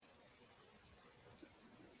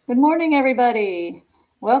Good morning, everybody.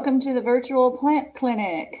 Welcome to the virtual plant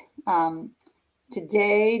clinic.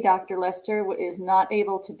 Today, Dr. Lester is not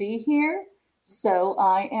able to be here, so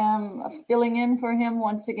I am filling in for him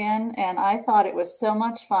once again. And I thought it was so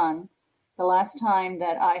much fun the last time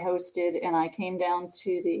that I hosted and I came down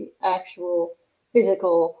to the actual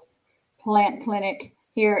physical plant clinic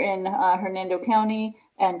here in Hernando County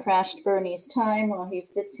and crashed Bernie's time while he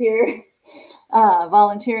sits here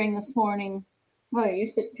volunteering this morning. Well, you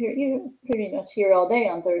sit here, you pretty much here all day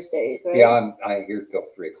on Thursdays, right? Yeah, I here till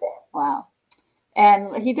 3 o'clock. Wow.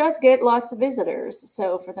 And he does get lots of visitors.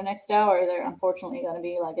 So for the next hour, they're unfortunately going to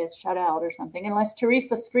be, I guess, shut out or something, unless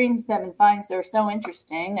Teresa screens them and finds they're so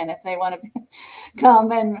interesting. And if they want to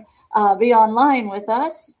come and be online with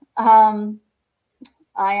us, I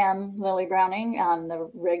am Lily Browning. I'm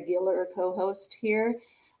the regular co-host here.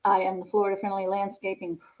 I am the Florida Friendly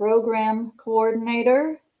Landscaping Program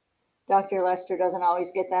Coordinator. Dr. Lester doesn't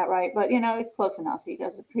always get that right, but it's close enough. He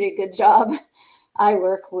does a pretty good job. I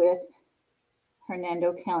work with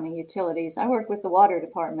Hernando County Utilities. I work with the water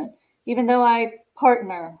department, even though I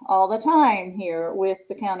partner all the time here with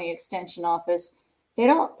the county extension office. They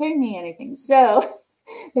don't pay me anything. So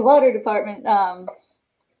the water department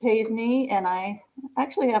pays me, and I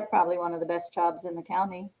actually have probably one of the best jobs in the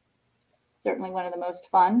county, certainly one of the most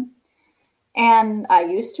fun. And I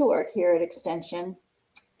used to work here at Extension.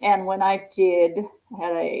 And when I did, I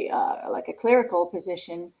had a clerical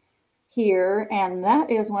position here, and that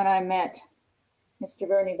is when I met Mr.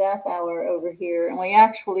 Bernie Bathauer over here, and we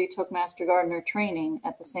actually took Master Gardener training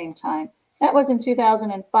at the same time. That was in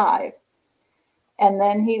 2005. And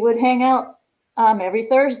then he would hang out every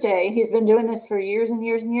Thursday. He's been doing this for years and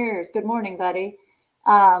years and years. Good morning, buddy.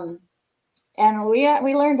 And we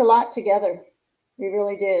learned a lot together. We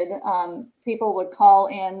really did. People would call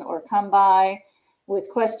in or come by with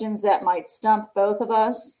questions that might stump both of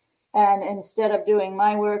us. And instead of doing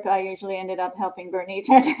my work, I usually ended up helping Bernie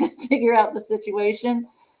try to figure out the situation.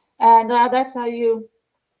 And that's how you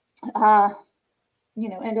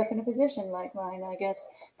end up in a position like mine. I guess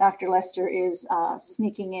Dr. Lester is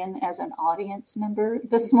sneaking in as an audience member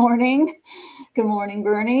this morning. Good morning,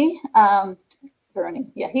 Bernie.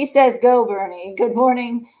 Bernie, yeah, he says go, Bernie. Good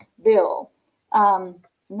morning, Bill. I'm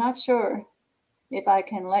not sure if I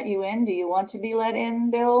can let you in. Do you want to be let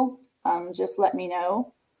in, Bill? Just let me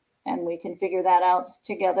know, and we can figure that out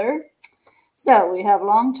together. So we have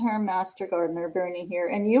long-term Master Gardener Bernie here,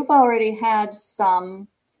 and you've already had some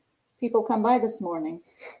people come by this morning.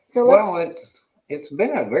 So well, it's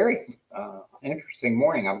been a very interesting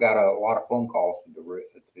morning. I've got a lot of phone calls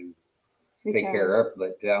to take care of,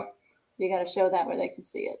 but you got to show that where they can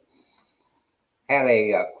see it. Had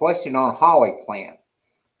a question on holly plant,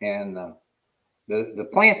 and the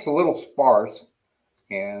plant's a little sparse,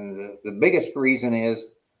 and the biggest reason is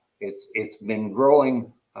it's been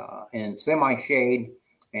growing in semi-shade,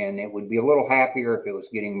 and it would be a little happier if it was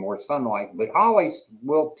getting more sunlight. But hollies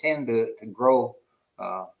will tend to grow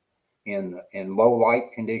in low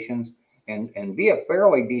light conditions and be a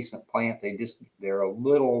fairly decent plant. They're a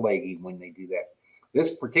little leggy when they do that.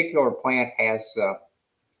 This particular plant has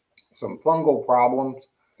some fungal problems.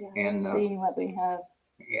 Yeah, and see what we have.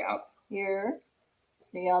 Yeah. Here.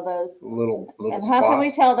 See all those little and how spots. Can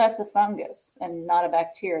we tell that's a fungus and not a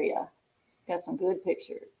bacteria? Got some good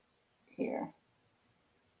pictures here.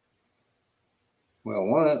 Well,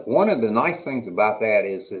 one of the nice things about that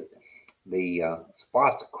is that the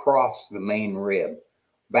spots cross the main rib.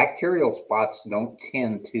 Bacterial spots don't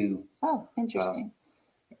tend to. Oh, interesting.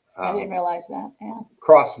 I didn't realize that. Yeah.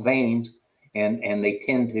 Cross veins, and they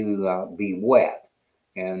tend to be wet.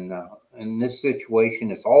 And in this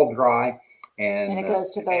situation, it's all dry. And it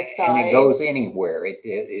goes to both sides. And it goes anywhere.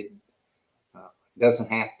 It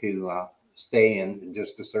doesn't have to stay in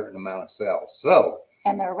just a certain amount of cells. So.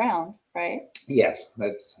 And they're round, right? Yes,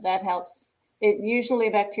 that helps. It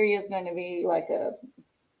usually bacteria is going to be like a,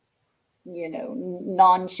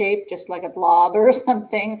 non-shaped, just like a blob or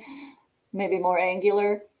something, maybe more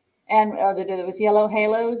angular. And do those yellow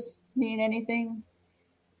halos mean anything?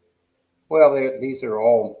 Well, these are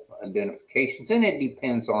all identifications, and it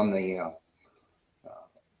depends on the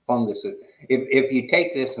fungus. If you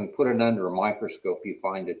take this and put it under a microscope, you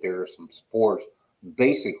find that there are some spores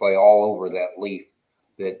basically all over that leaf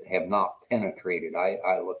that have not penetrated.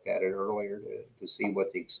 I looked at it earlier to see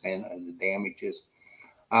what the extent of the damage is.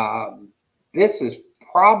 This is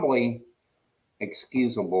probably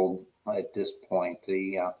excusable at this point.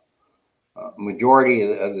 The majority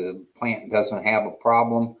of the plant doesn't have a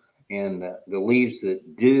problem, and the leaves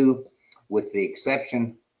that do, with the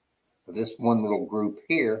exception of this one little group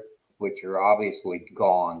here, which are obviously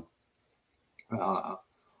gone,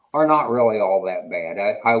 are not really all that bad.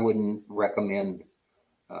 I wouldn't recommend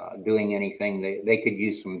doing anything. They could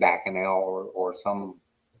use some Daconel or some.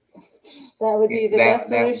 That would be the best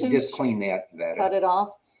solution. Just clean that cut it off.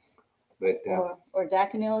 But or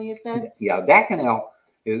Daconel, you said? Yeah, Daconel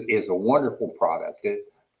is a wonderful product.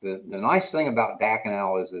 The nice thing about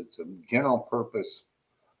Daconel is it's a general purpose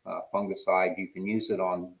fungicide. You can use it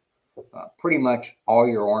on pretty much all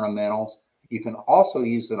your ornamentals. You can also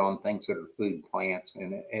use it on things that are food plants,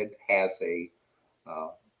 and it has a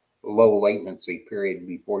low latency period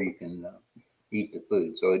before you can eat the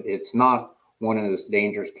food. So it's not one of those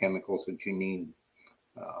dangerous chemicals that you need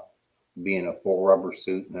being a full rubber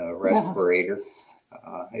suit and a respirator.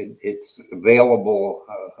 It's available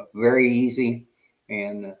very easy,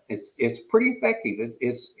 and it's pretty effective.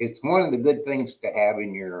 It's one of the good things to have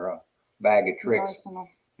in your bag of tricks. Arsenal.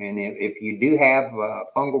 And if you do have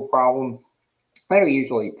fungal problems, that'll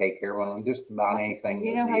usually take care of them. Just about anything.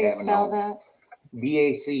 You know how you spell that?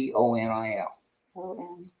 Daconil.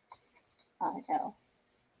 Onil.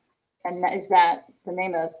 And is that the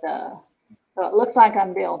name of the? So it looks like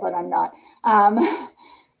I'm Bill, but I'm not.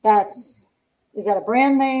 Is that a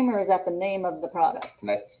brand name or is that the name of the product?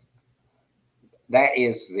 That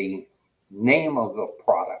is the name of the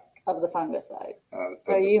product of the fungicide.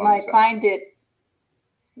 So you might find it.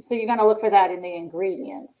 So you're going to look for that in the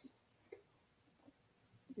ingredients,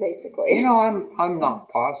 basically. You know, I'm not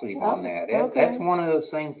positive on that. Okay. That's one of those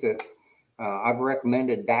things that I've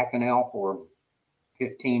recommended Daconel for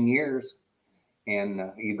 15 years.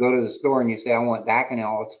 And you go to the store and you say, I want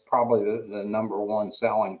Daconel. It's probably the number one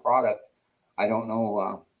selling product. I don't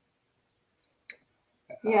know.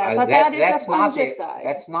 Yeah, but that is a fungicide.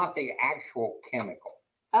 That's not the actual chemical.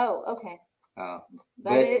 Oh, okay.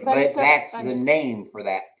 But that's the name for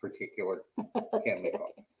that particular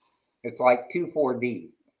chemical. It's like 2,4-D.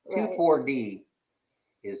 Right. 2,4-D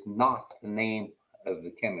is not the name of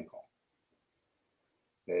the chemical.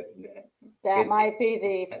 That might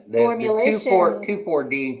be the formulation.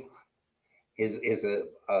 2,4-D is a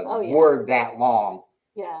word that long.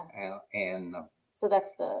 Yeah. And so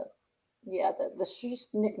that's the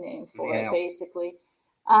nickname for it, basically.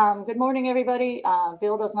 Good morning, everybody.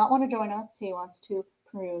 Bill does not want to join us. He wants to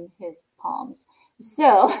prune his palms.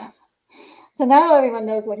 So now everyone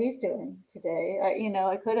knows what he's doing today.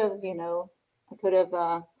 I could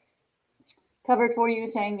have covered for you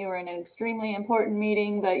saying you were in an extremely important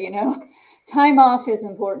meeting, but time off is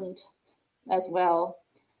important as well.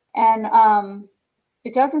 And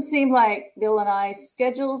it doesn't seem like Bill and I's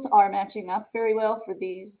schedules are matching up very well for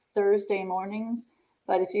these Thursday mornings.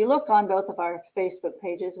 But if you look on both of our Facebook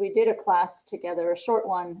pages, we did a class together, a short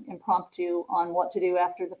one, impromptu, on what to do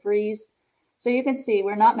after the freeze. So you can see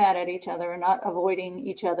we're not mad at each other, we're not avoiding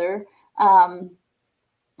each other. And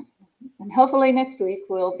hopefully next week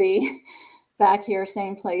we'll be back here,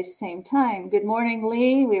 same place, same time. Good morning,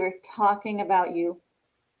 Lee. We were talking about you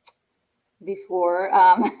before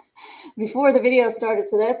the video started.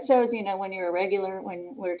 So that shows, when you're a regular,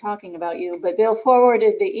 when we're talking about you. But Bill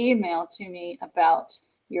forwarded the email to me about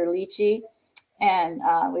your lychee. And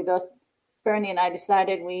we both, Bernie and I,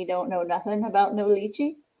 decided we don't know nothing about no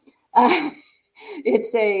lychee.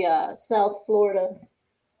 It's a South Florida.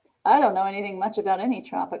 I don't know anything much about any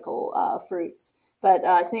tropical fruits. But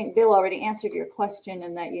I think Bill already answered your question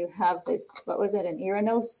in that you have this, what was it, an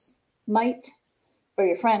Erinose mite? Or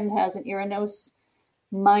your friend has an Erinose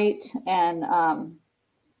mite, and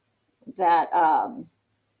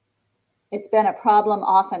it's been a problem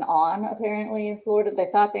off and on, apparently, in Florida. They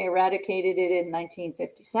thought they eradicated it in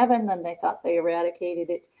 1957, then they thought they eradicated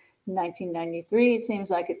it in 1993. It seems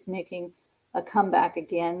like it's making a comeback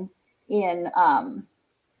again in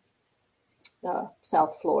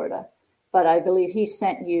South Florida. But I believe he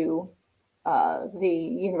sent you the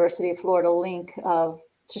University of Florida link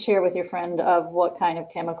to share with your friend of what kind of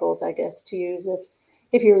chemicals, I guess, to use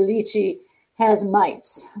if your lychee has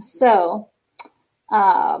mites. So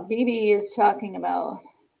BB is talking about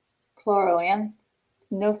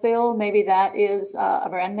chloranthanol. Maybe that is a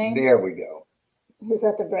brand name. There we go. Is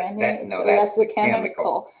that the brand name? No, that's the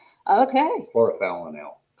chemical. Okay.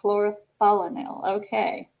 Chlorothalonil.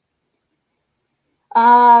 Okay.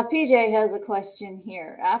 PJ has a question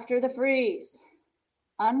here. After the freeze,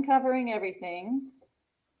 uncovering everything,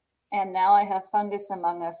 and now I have fungus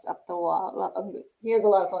among us up the wall. He has a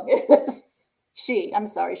lot of fungus. She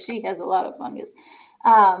has a lot of fungus.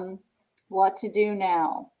 What to do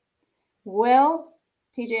now? Well,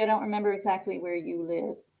 PJ, I don't remember exactly where you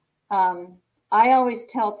live. I always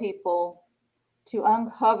tell people to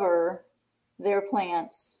uncover their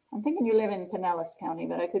plants. I'm thinking you live in Pinellas County,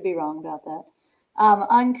 but I could be wrong about that.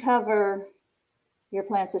 Uncover your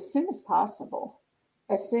plants as soon as possible.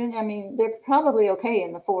 I mean, they're probably okay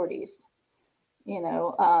in the 40s.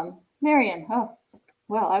 Marion, oh,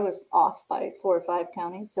 well, I was off by 4 or 5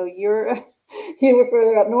 counties. So you were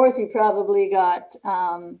further up north. You probably got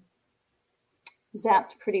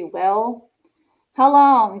zapped pretty well. How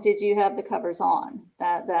long did you have the covers on?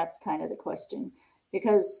 That's kind of the question,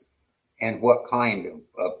 because. And what kind of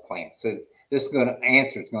plants? So this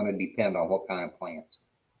answer is going to depend on what kind of plants.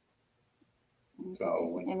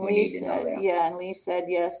 So we need to know that. Yeah, and Lee said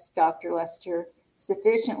yes. Dr. Lester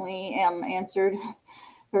sufficiently answered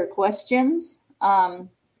her questions.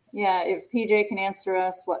 Yeah, if PJ can answer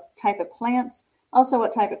us what type of plants, also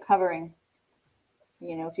what type of covering.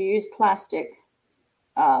 If you use plastic,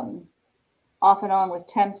 off and on with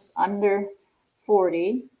temps under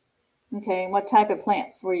 40, okay, what type of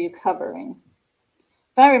plants were you covering?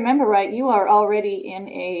 If I remember right, you are already in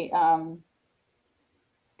a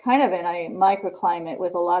kind of in a microclimate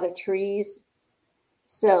with a lot of trees.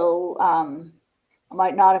 So I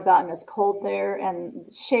might not have gotten as cold there,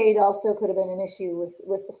 and shade also could have been an issue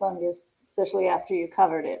with the fungus, especially after you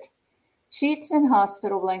covered it. Sheets and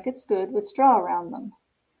hospital blankets good with straw around them.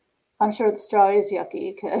 I'm sure the straw is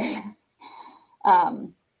yucky because,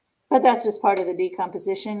 but that's just part of the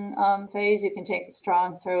decomposition phase. You can take the straw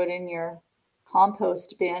and throw it in your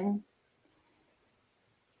compost bin.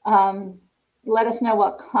 Let us know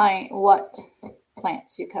what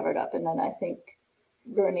plants you covered up, and then I think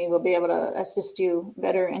Bernie will be able to assist you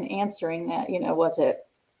better in answering that. Was it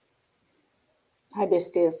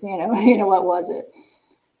hibiscus? What was it?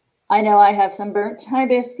 I know I have some burnt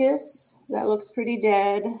hibiscus that looks pretty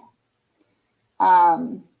dead.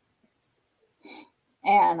 And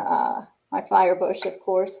my fire bush, of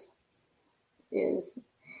course, it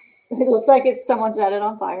looks like someone set it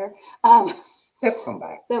on fire. They'll come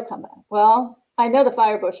back. They'll come back. Well, I know the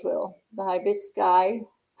fire bush will. The hibiscus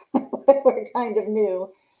we're kind of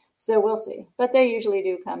new, so we'll see. But they usually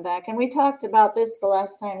do come back. And we talked about this the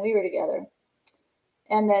last time we were together.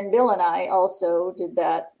 And then Bill and I also did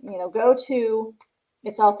that.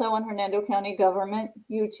 It's also on Hernando County Government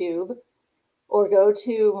YouTube, or go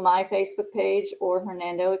to my Facebook page or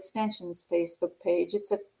Hernando Extension's Facebook page.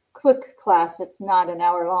 It's a quick class. It's not an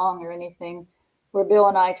hour long or anything, where Bill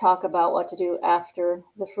and I talk about what to do after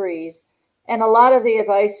the freeze. And a lot of the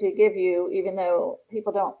advice we give you, even though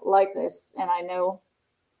people don't like this, and I know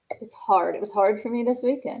it's hard. It was hard for me this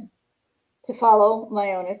weekend to follow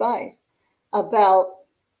my own advice about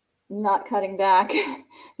not cutting back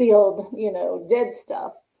the old, dead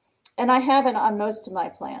stuff. And I haven't on most of my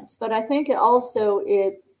plants, but I think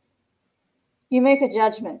you make a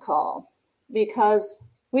judgment call, because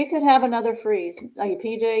we could have another freeze.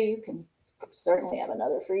 PJ, you can certainly have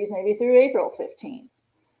another freeze maybe through April 15th.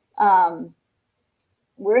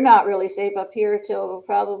 We're not really safe up here till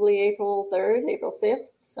probably April 3rd, April 5th,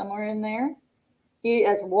 somewhere in there.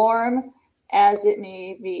 As warm as it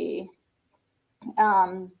may be.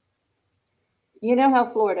 You know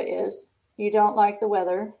how Florida is. You don't like the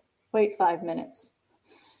weather, wait 5 minutes.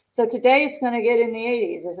 So today it's going to get in the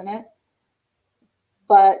 80s, isn't it?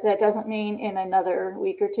 But that doesn't mean in another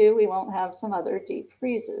week or two we won't have some other deep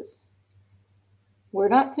freezes. We're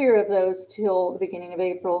not clear of those till the beginning of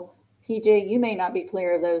April. PJ, you may not be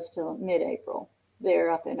clear of those till mid-April. They're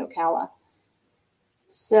up in Ocala.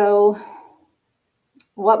 So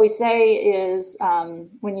what we say is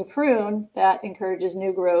when you prune, that encourages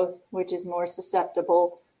new growth, which is more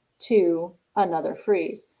susceptible to another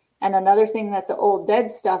freeze. And another thing that the old dead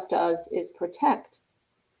stuff does is protect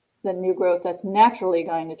the new growth that's naturally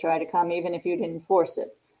going to try to come, even if you didn't force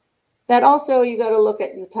it. That also, you got to look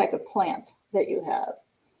at the type of plant that you have.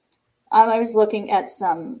 I was looking at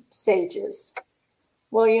some sages.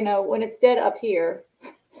 Well, when it's dead up here,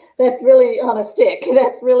 that's really on a stick.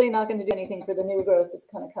 That's really not going to do anything for the new growth that's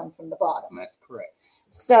going to come from the bottom. That's correct.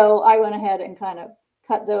 So I went ahead and kind of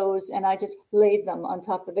cut those, and I just laid them on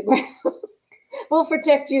top of the ground. We'll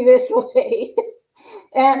protect you this way.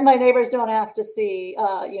 And my neighbors don't have to see,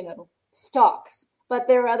 stalks. But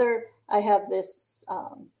I have this,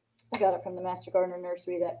 I got it from the Master Gardener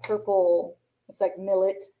Nursery, that purple, it's like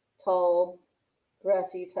millet, tall,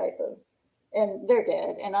 grassy type of, and they're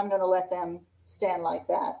dead. And I'm going to let them stand like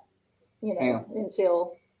that,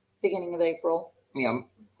 until beginning of April. Yeah,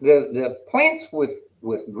 the plants with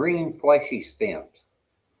green fleshy stems,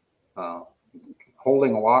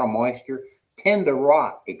 holding a lot of moisture, tend to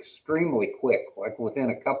rot extremely quick, like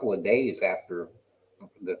within a couple of days after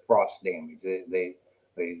the frost damage. They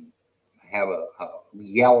have a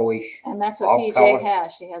yellowish. And that's what PJ color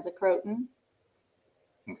has. She has a Croton.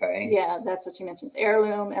 Okay. Yeah, that's what she mentions.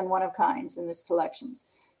 Heirloom and one of kinds in this collections.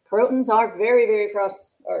 Crotons are very, very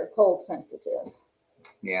frost or cold sensitive.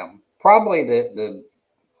 Yeah, probably the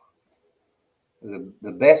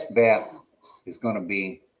best bet is going to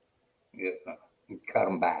be cut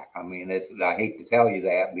them back. I mean, I hate to tell you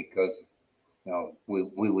that because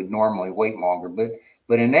we would normally wait longer,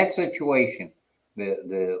 but in that situation,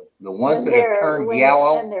 the ones that have turned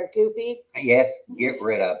yellow and they're goopy, yes, get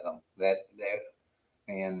rid of them.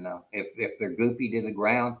 And if they're goopy to the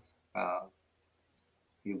ground,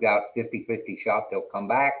 you've got 50-50 shot they'll come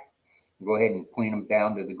back. Go ahead and clean them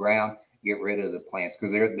down to the ground. Get rid of the plants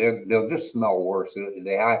because they'll just smell worse.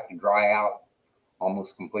 They have to dry out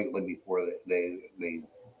almost completely before they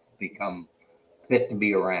become fit to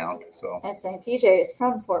be around. So, and St. PJ is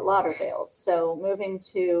from Fort Lauderdale, so moving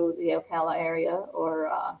to the Ocala area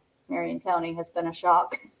or Marion County has been a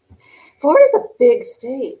shock. Florida's a big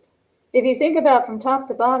state. If you think about from top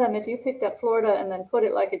to bottom, if you picked up Florida and then put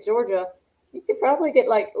it like a Georgia, you could probably get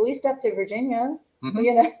like at least up to Virginia.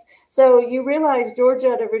 Mm-hmm. So you realize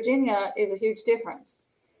Georgia to Virginia is a huge difference.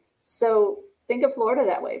 So think of Florida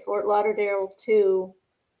that way. Fort Lauderdale to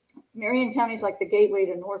Marion County is like the gateway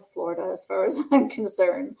to North Florida, as far as I'm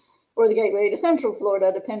concerned, or the gateway to Central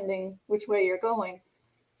Florida, depending which way you're going.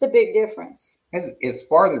 It's a big difference. It's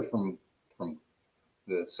farther from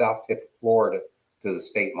the south tip of Florida to the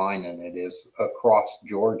state line than it is across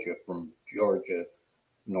Georgia from Georgia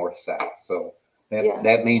north-south. So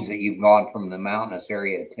that means that you've gone from the mountainous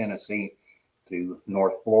area of Tennessee to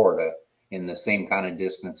North Florida in the same kind of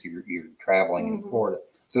distance you're traveling in Florida.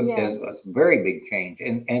 So it's a very big change.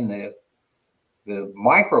 And the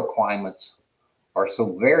microclimates are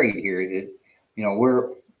so varied here that,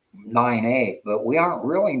 we're 9A, but we aren't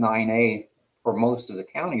really 9A for most of the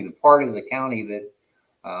county. The part of the county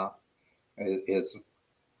that is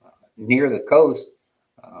near the coast,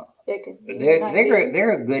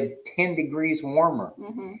 they're a good 10 degrees warmer.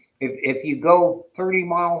 Mm-hmm. If you go 30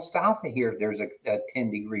 miles south of here, there's a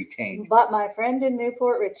 10-degree change. But my friend in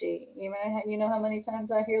Newport Richey, you know how many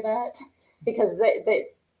times I hear that? Because they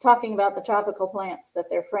talking about the tropical plants that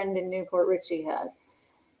their friend in Newport Richey has.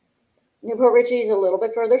 Newport Richey is a little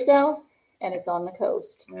bit further south, and it's on the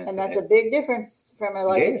coast. That's a big difference from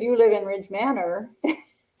if you live in Ridge Manor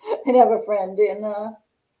and have a friend in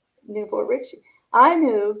Newport Richey. I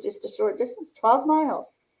moved just a short distance, 12 miles,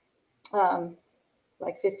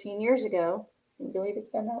 like 15 years ago. Can you believe it's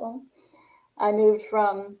been that long? I moved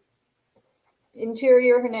from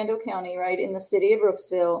interior Hernando County, right in the city of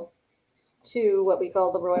Brooksville, to what we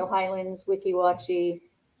call the Royal Highlands, Weeki Wachee,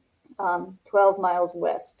 12 miles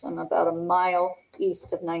west and about a mile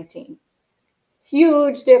east of 19.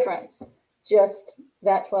 Huge difference, just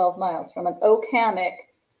that 12 miles from an oak hammock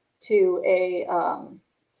to a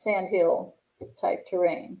sandhill type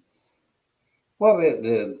terrain. Well,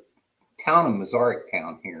 the town of Mazarek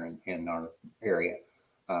here in our area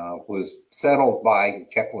was settled by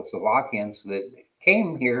Czechoslovakians that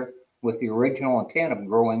came here with the original intent of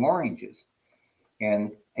growing oranges.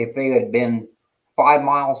 And if they had been 5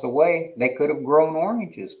 miles away, they could have grown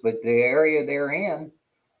oranges. But the area they're in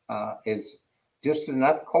is just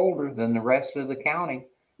enough colder than the rest of the county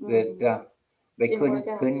that they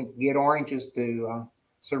couldn't get oranges to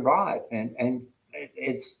survive. And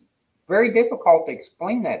it's very difficult to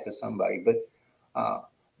explain that to somebody. But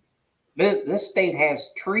this state has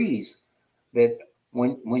trees that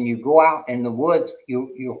when you go out in the woods,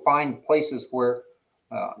 you'll find places where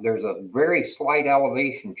there's a very slight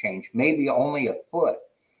elevation change, maybe only a foot,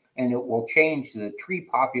 and it will change the tree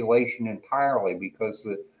population entirely because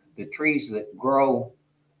the trees that grow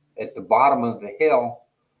at the bottom of the hill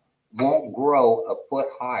won't grow a foot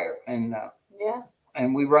higher. And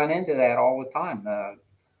we run into that all the time.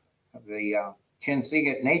 The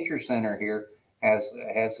Chinsegat Nature Center here has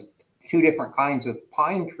 2 different kinds of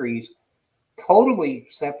pine trees totally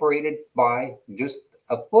separated by just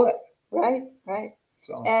a foot. Right.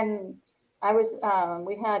 So. And I was,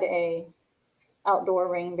 we had a outdoor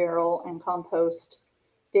rain barrel and compost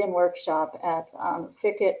bin workshop at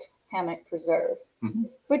Fickett Hammock Preserve,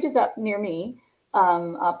 which is up near me,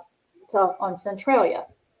 up on Centralia.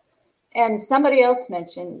 And somebody else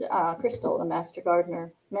mentioned, Crystal, the master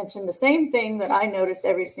gardener, mentioned the same thing that I notice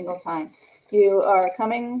every single time. You are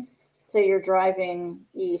coming, say you're driving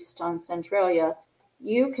east on Centralia,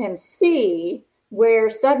 you can see where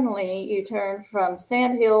suddenly you turn from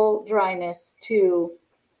sandhill dryness to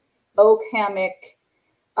oak hammock.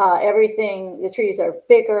 Everything, the trees are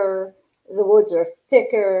bigger, the woods are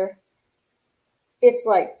thicker. It's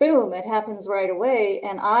like, boom, it happens right away.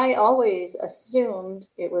 And I always assumed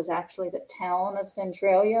it was actually the town of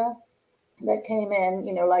Centralia that came in,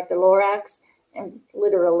 like the Lorax, and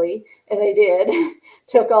literally, and they did,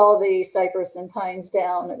 took all the cypress and pines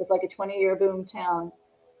down. It was like a 20-year boom town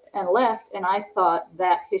and left. And I thought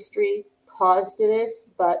that history caused this,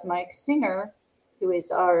 but Mike Singer, who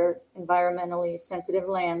is our environmentally sensitive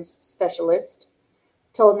lands specialist,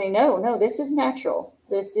 told me, no, this is natural.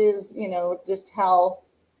 This is, just how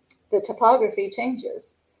the topography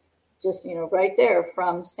changes. Just, right there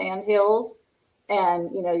from sand hills. And,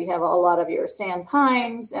 you have a lot of your sand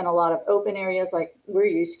pines and a lot of open areas like we're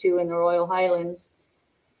used to in the Royal Highlands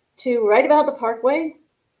to right about the Parkway,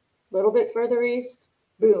 a little bit further east,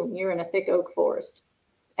 boom, you're in a thick oak forest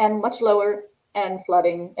and much lower and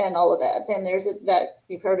flooding and all of that. And there's that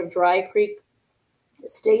you've heard of Dry Creek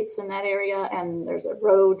Estates in that area. And there's a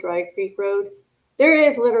road, Dry Creek Road. There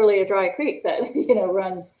is literally a dry creek that,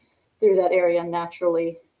 runs through that area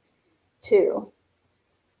naturally too.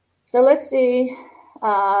 So let's see.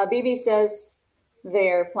 BB says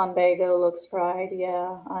there, Plumbago looks fried.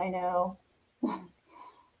 Yeah, I know.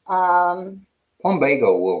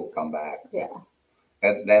 Plumbago will come back. Yeah.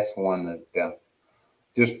 That's one that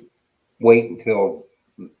just wait until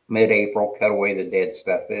mid-April, cut away the dead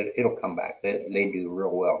stuff. It'll come back. They do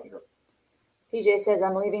real well here. PJ says,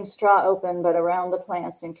 I'm leaving straw open, but around the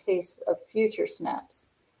plants in case of future snaps.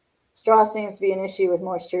 Straw seems to be an issue with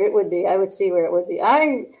moisture. It would be. I would see where it would be.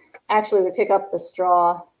 I actually would pick up the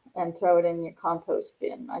straw and throw it in your compost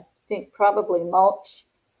bin. I think probably mulch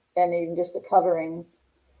and even just the coverings.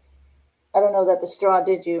 I don't know that the straw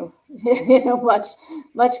did you,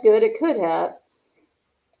 much good. It could have.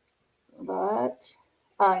 But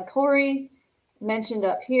Corey mentioned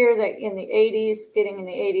up here that in the 80s, getting in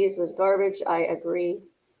the 80s was garbage. I agree,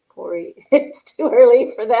 Corey. It's too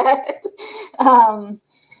early for that.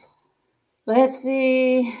 Let's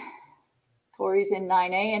see. Corey's in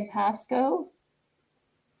 9A in Pasco.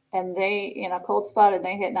 And they, in a cold spot, and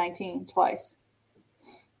they hit 19 twice.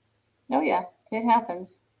 Oh, yeah, it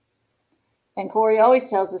happens. And Corey always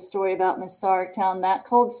tells a story about Massarytown. That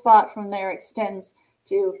cold spot from there extends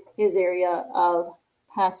to his area of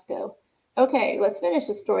Pasco. Okay, let's finish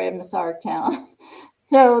the story of Massarytown.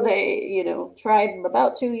 So they, tried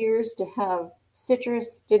about 2 years to have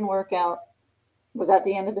citrus. Didn't work out. Was that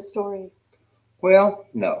the end of the story? Well,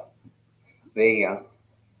 no. They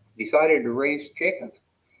decided to raise chickens.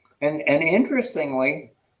 And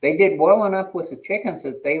interestingly, they did well enough with the chickens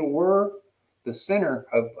that they were the center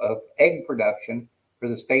of egg production for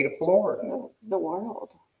the state of Florida. The world.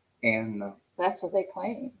 And that's what they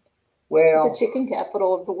claimed. Well, the chicken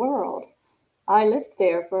capital of the world. I lived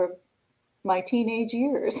there for my teenage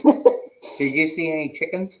years. Did you see any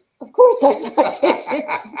chickens? Of course I saw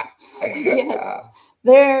chickens. Yes.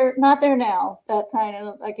 They're not there now. That kind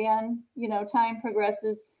of, again, time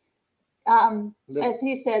progresses. As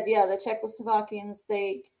he said, yeah, the Czechoslovakians,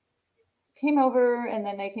 they came over and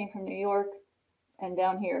then they came from New York and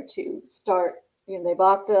down here to start. They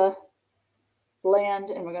bought the land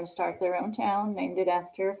and we're going to start their own town, named it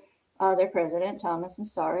after their president, Thomas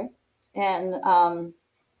Masaryk, and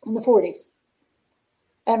in the 40s.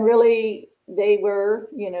 And really, they were,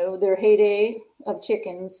 their heyday of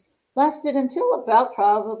chickens lasted until about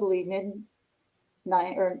probably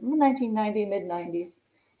mid-1990, mid-90s.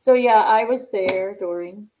 So yeah, I was there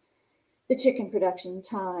during the chicken production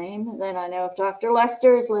time. And I know if Dr.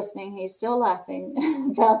 Lester is listening, he's still laughing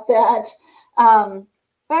about that.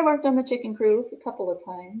 I worked on the chicken crew a couple of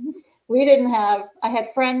times. I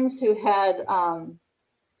had friends who had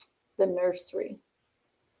the nursery.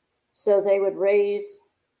 So they would raise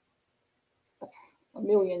 1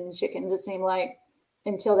 million chickens, it seemed like,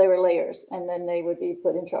 until they were layers. And then they would be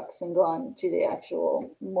put in trucks and gone to the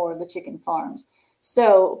actual, more of the chicken farms.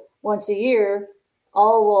 So once a year,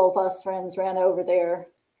 all of us friends ran over there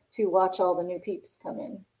to watch all the new peeps come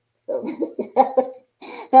in. So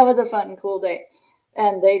that was a fun, cool day.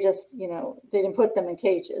 And they just, they didn't put them in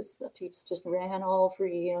cages. The peeps just ran all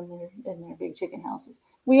free in their big chicken houses.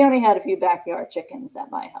 We only had a few backyard chickens at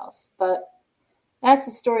my house. But that's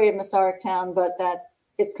the story of Massarytown, but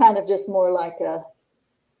it's kind of just more like a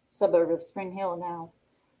suburb of Spring Hill now.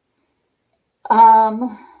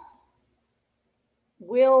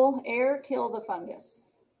 Will air kill the fungus?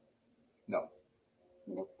 No.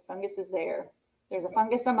 Nope. Fungus is there. There's a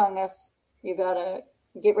fungus among us. You got to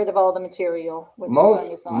get rid of all the material with the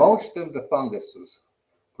fungus on most of the funguses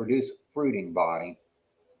produce a fruiting body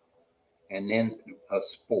and then a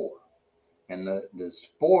spore. And the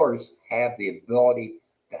spores have the ability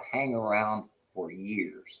to hang around for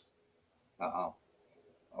years. A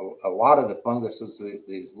lot of the funguses,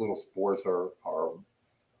 these little spores are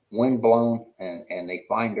windblown and they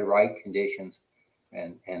find the right conditions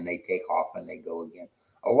and they take off and they go again.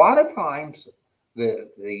 A lot of times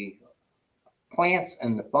the plants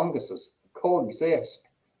and the funguses coexist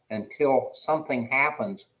until something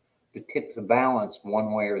happens to tip the balance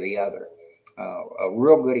one way or the other. A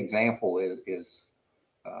real good example is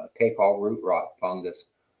take-all root rot fungus.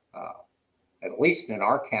 At least in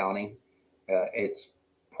our county, it's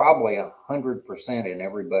probably 100% in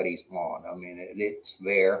everybody's lawn. I mean, it's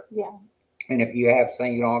there. Yeah. And if you have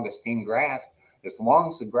St. Augustine grass, as long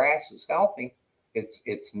as the grass is healthy,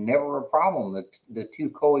 it's never a problem. The two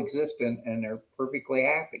coexist and they're perfectly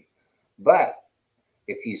happy. But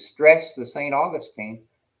if you stress the St. Augustine,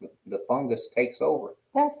 the fungus takes over.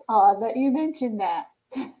 That's odd that you mentioned that.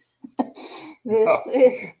 This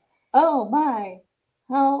is, oh my,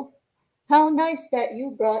 how nice that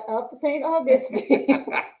you brought up St. Augustine.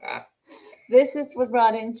 This was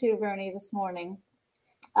brought into Bernie this morning.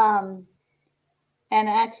 And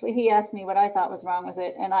actually, he asked me what I thought was wrong with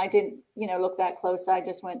it. And I didn't, look that close. I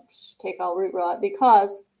just went take-all root rot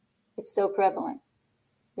because it's so prevalent.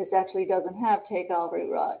 This actually doesn't have take-all root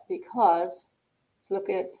rot because, let's look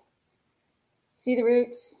see the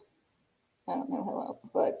roots? I don't know how well,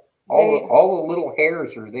 but all the little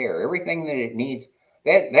hairs are there. Everything that it needs.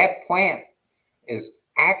 That plant is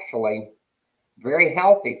actually very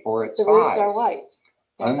healthy for its size. The roots are white.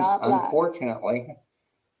 They're not black. Unfortunately,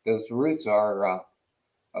 those roots are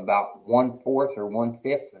about 1/4 or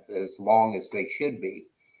 1/5 as long as they should be.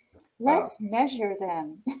 Let's measure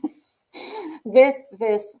them with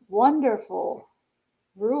this wonderful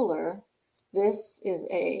ruler. This is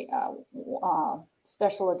a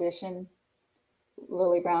special edition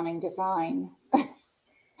Lily Browning design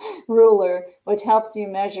ruler, which helps you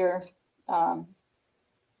measure. I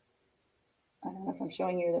don't know if I'm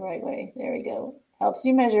showing you the right way. There we go. Helps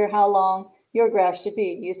you measure how long your grass should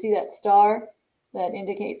be. You see that star that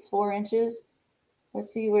indicates 4 inches?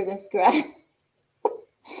 Let's see where this grass.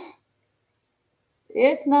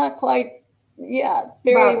 It's not quite,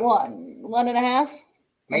 barely About 1.5.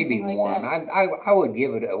 Maybe like 1. I would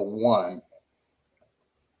give it a 1.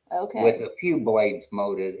 Okay. With a few blades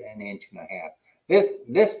mowed at 1.5 inches.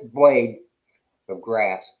 This blade of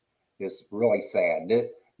grass is really sad.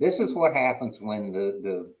 This is what happens when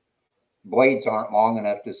the blades aren't long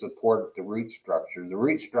enough to support the root structure. The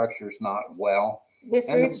root structure is not well. This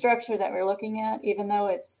root structure that we're looking at, even though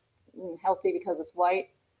it's healthy because it's white,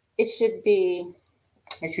 it should be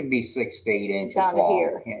 6 to 8 inches down long. To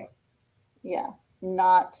here. Yeah. Yeah,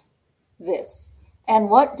 not this. And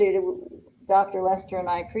what do Dr. Lester and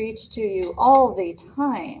I preach to you all the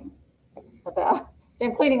time about?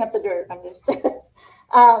 I'm cleaning up the dirt. I'm just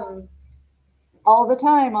all the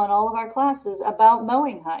time on all of our classes about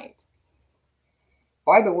mowing height.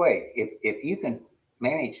 By the way, if you can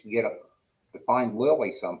manage to find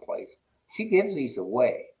Lily someplace, she gives these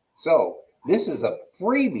away. So this is a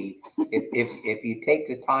freebie if you take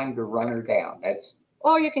the time to run her down.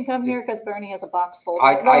 Or you can come here because Bernie has a box full.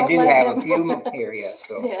 I do have a few here yet.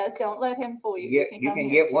 So yeah, don't let him fool you. You can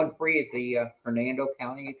get one free at the Hernando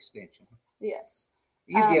County Extension. Yes.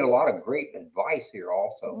 You get a lot of great advice here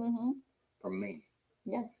also from me.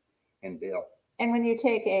 Yes. And Bill. And when you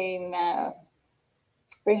take a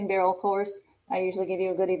rain barrel course, I usually give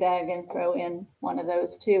you a goodie bag and throw in one of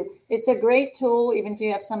those too. It's a great tool, even if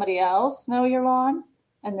you have somebody else mow your lawn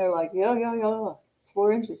and they're like, yeah,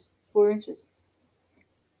 4 inches, 4 inches.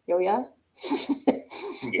 Yeah.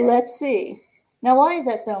 Let's see. Now, why is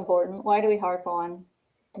that so important? Why do we harp on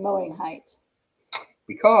mowing height?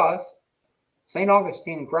 Because St.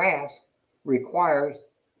 Augustine grass requires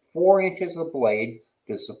 4 inches of blade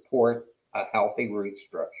to support a healthy root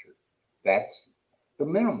structure. That's the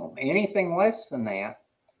minimum. Anything less than that,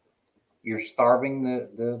 you're starving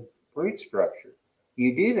the root structure.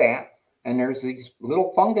 You do that, and there's these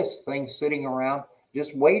little fungus things sitting around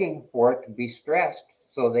just waiting for it to be stressed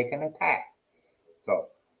so they can attack. So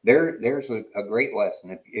there's a great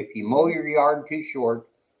lesson. If you mow your yard too short,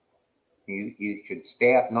 you should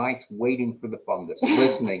stay up nights waiting for the fungus,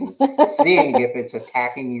 listening, seeing if it's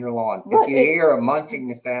attacking your lawn. If you hear a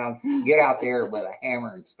munching sound, get out there with a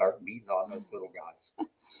hammer and start beating on those little guys.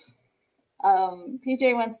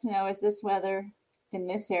 PJ wants to know, is this weather in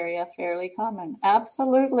this area fairly common?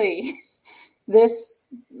 Absolutely. This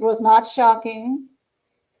was not shocking.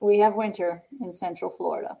 We have winter in Central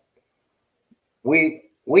Florida. We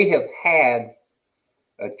have had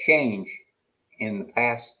a change in the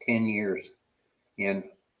past 10 years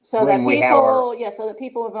so that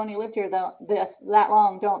people who've only lived here that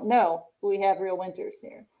long don't know we have real winters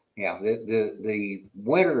here. Yeah, the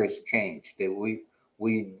winter has changed.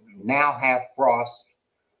 We now have frost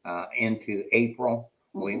into April.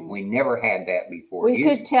 We never had that before. We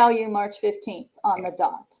could tell you March 15th on the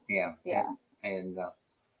dot. Yeah. Yeah. and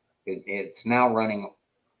it's now running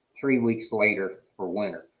 3 weeks later for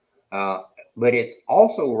winter. But it's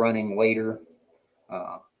also running later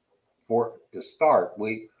for to start.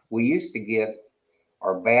 We used to get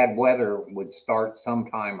our bad weather would start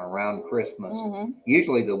sometime around Christmas. Mm-hmm.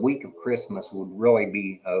 Usually, the week of Christmas would really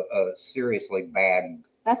be a seriously bad.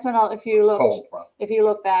 That's when if you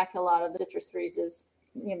look back, a lot of the citrus freezes,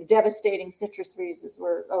 devastating citrus freezes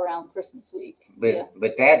were around Christmas week.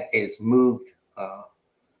 But that is moved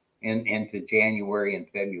into January and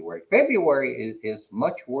February. February is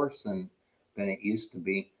much worse than it used to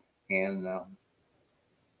be, and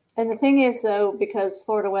the thing is, though, because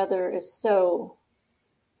Florida weather is so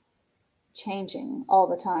changing all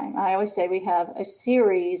the time. I always say we have a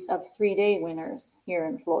series of 3-day winters here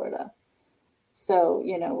in Florida. So,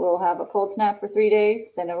 we'll have a cold snap for 3 days,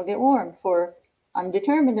 then it will get warm for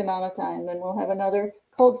undetermined amount of time. Then we'll have another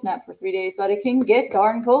cold snap for 3 days, but it can get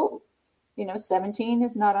darn cold. 17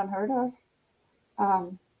 is not unheard of.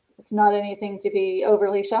 It's not anything to be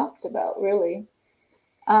overly shocked about, really.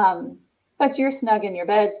 But you're snug in your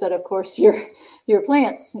beds, but of course your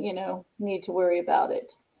plants, need to worry about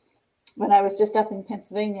it. When I was just up in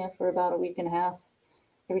Pennsylvania for about a week and a half,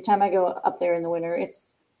 every time I go up there in the winter, it's,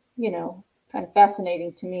 kind of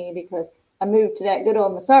fascinating to me because I moved to that good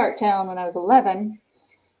old Massart town when I was 11.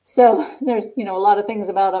 So there's, a lot of things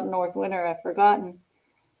about up north winter I've forgotten.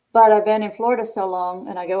 But I've been in Florida so long,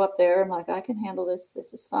 and I go up there, I'm like, I can handle this.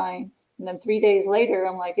 This is fine. And then 3 days later,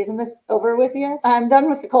 I'm like, isn't this over with yet? I'm done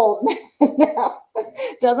with the cold now.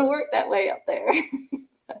 Doesn't work that way up there.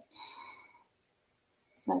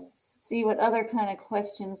 Let's see what other kind of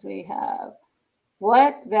questions we have.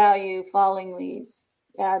 What value falling leaves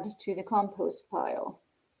add to the compost pile?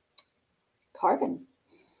 Carbon.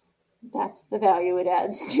 That's the value it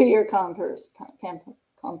adds to your compost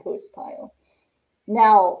pile.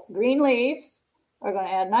 Now, green leaves are going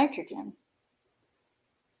to add nitrogen.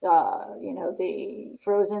 The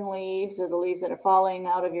frozen leaves or the leaves that are falling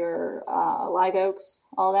out of your live oaks,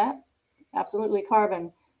 all that, absolutely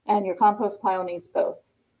carbon. And your compost pile needs both.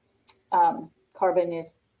 Carbon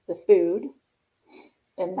is the food,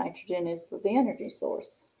 and nitrogen is the energy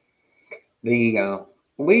source. The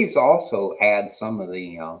leaves also add some of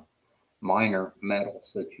the minor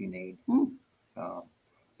metals that you need.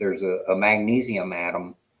 There's a magnesium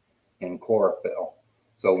atom in chlorophyll.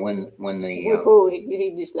 So when the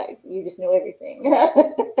you just know everything.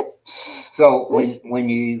 So when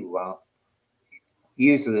you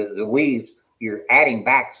use the leaves, you're adding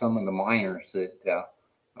back some of the minors that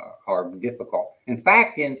are difficult. In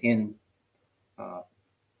fact, in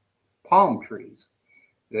palm trees,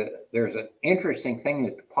 there's an interesting thing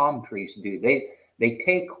that the palm trees do. They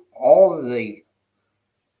take all of the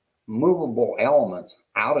movable elements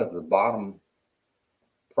out of the bottom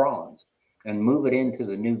fronds and move it into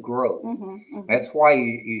the new growth. That's why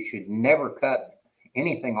you should never cut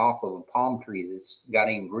anything off of a palm tree that's got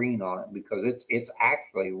any green on it, because it's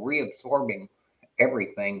actually reabsorbing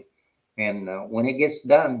everything, and when it gets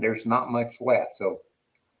done, there's not much left. So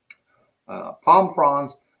palm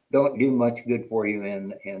fronds don't do much good for you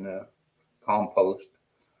in compost.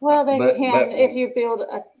 Well, they can if you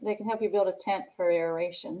they can help you build a tent for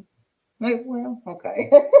aeration. Well,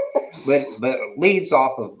 okay, but leaves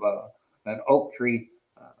off of an oak tree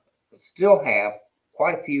still have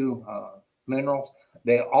quite a few minerals.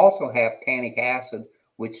 They also have tannic acid,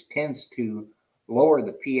 which tends to lower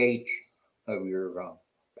the pH of your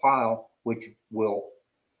pile, which will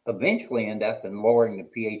eventually end up in lowering the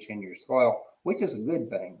pH in your soil, which is a good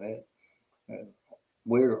thing.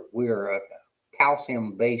 We're a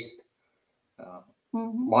calcium-based,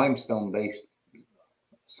 limestone-based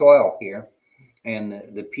soil here, and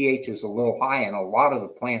the pH is a little high, and a lot of the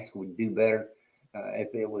plants would do better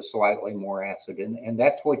if it was slightly more acid, and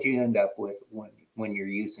that's what you end up with when you're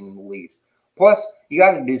using the leaves. Plus, you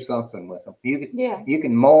got to do something with them. You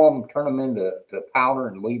can mow them, turn them into powder,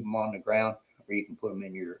 and leave them on the ground, or you can put them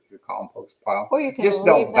in your compost pile. Or you can just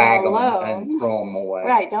don't bag them and throw them away.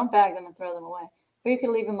 Right, don't bag them and throw them away. Or you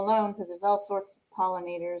can leave them alone, because there's all sorts of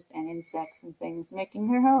pollinators and insects and things making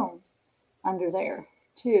their homes under there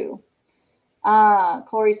too.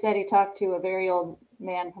 Corey said he talked to a very old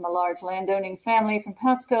man from a large landowning family from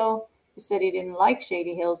Pasco who said he didn't like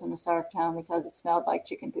Shady Hills in the Sarktown because it smelled like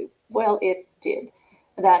chicken poop. Well, it did.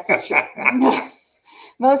 That's true.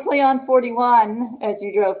 Mostly on 41 as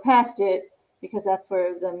you drove past it, because that's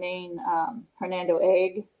where the main Hernando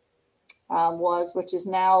Egg was, which is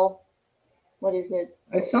now, what is it?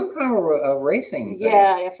 It's some kind of a racing thing.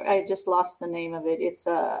 Yeah, I just lost the name of it. It's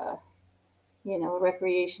a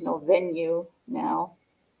recreational venue now.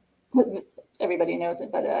 Everybody knows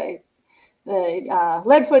it, but the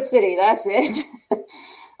Leadfoot City, that's it.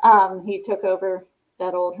 He took over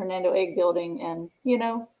that old Hernando Egg building, and you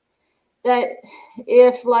know that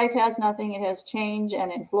if life has nothing, it has change,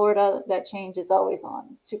 and in Florida, that change is always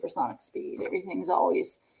on supersonic speed. Everything's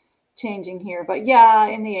always changing here. But yeah,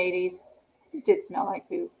 in the 80s, it did smell like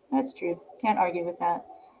poop. That's true. Can't argue with that.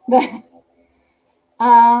 But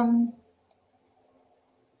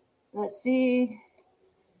let's see.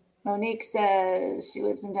 Monique says she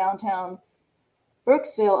lives in downtown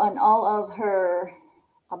Brooksville, and all of her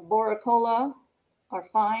Arboricola are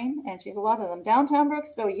fine, and she's a lot of them. Downtown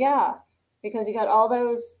Brooksville, yeah, because you got all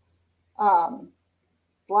those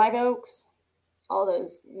live oaks, all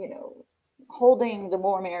those, you know, holding the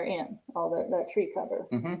warm air in, all that tree cover,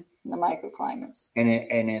 and the microclimates. And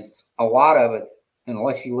it's a lot of it,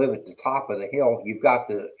 unless you live at the top of the hill, you've got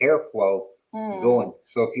the airflow going.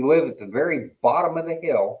 So if you live at the very bottom of the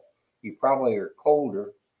hill, you probably are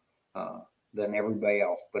colder than everybody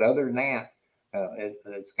else. But other than that,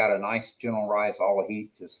 it's got a nice gentle rise. All the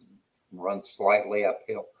heat just runs slightly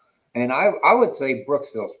uphill. And I would say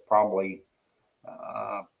Brooksville's probably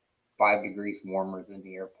 5 degrees warmer than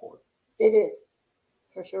the airport. It is,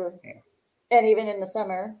 for sure. Yeah. And even in the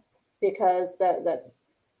summer, because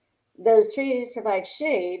those trees provide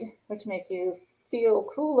shade, which make you feel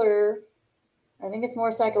cooler. I think it's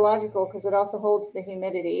more psychological because it also holds the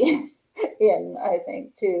humidity in, I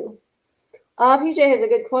think, too. PJ has a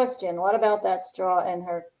good question. What about that straw in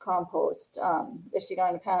her compost? Is she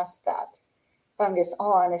going to pass that fungus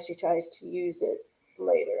on if she tries to use it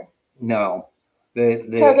later? No.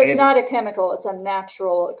 Because it's not a chemical, it's a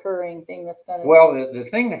natural occurring thing that's going to... Well, the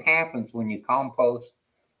thing that happens when you compost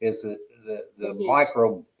is that the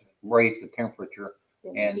microbes raise the temperature,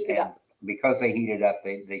 and because they heat it up,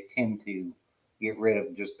 they tend to get rid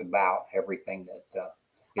of just about everything that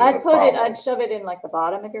I'd shove it in like the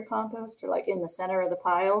bottom of your compost, or like in the center of the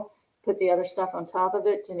pile, put the other stuff on top of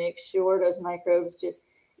it to make sure those microbes just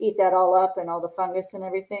eat that all up, and all the fungus and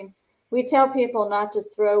everything. We tell people not to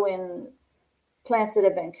throw in plants that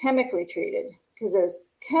have been chemically treated, because those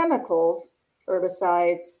chemicals,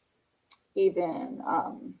 herbicides, even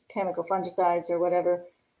chemical fungicides or whatever,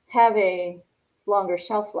 have a longer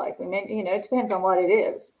shelf life. I mean, you know, it depends on what it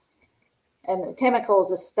is. And the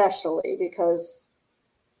chemicals especially, because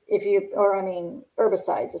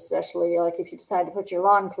herbicides especially, like if you decide to put your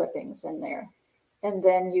lawn clippings in there, and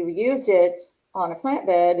then you use it on a plant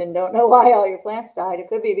bed and don't know why all your plants died, it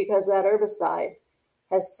could be because that herbicide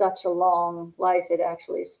has such a long life, it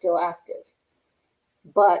actually is still active.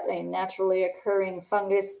 But a naturally occurring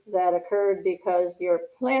fungus that occurred because your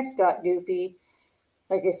plants got goopy,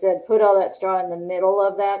 like I said, put all that straw in the middle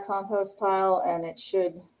of that compost pile, and it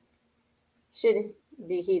should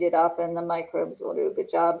be heated up, and the microbes will do a good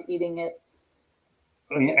job eating it.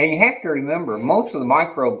 And you have to remember, most of the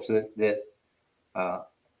microbes that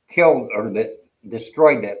killed or that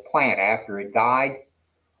destroyed that plant after it died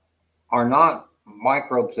are not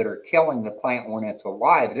microbes that are killing the plant when it's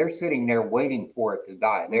alive. They're sitting there waiting for it to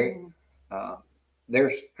die.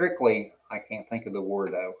 They're strictly, I can't think of the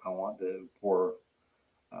word I want to, for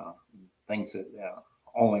things that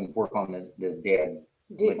only work on the dead.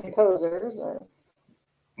 Decomposers, or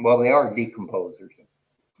well, they are decomposers,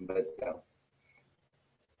 but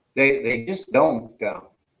they just don't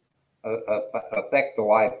affect the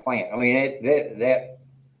live plant. I mean, that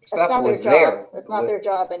stuff was there. It's not their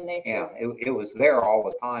job in nature. Yeah, it was there all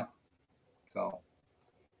the time. So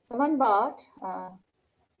someone bought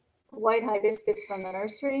white hibiscus from the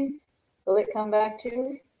nursery. Will it come back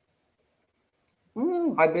to?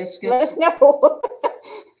 Hibiscus? Let us know.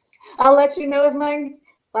 I'll let you know if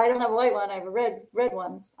I don't have a white one. I have red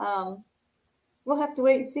ones. We'll have to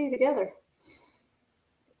wait and see together.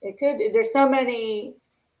 It could. There's so many.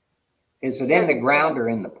 Is it in the ground or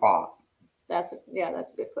in the pot? That's a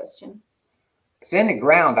good question. If it's in the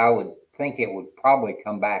ground, I would think it would probably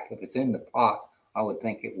come back. If it's in the pot, I would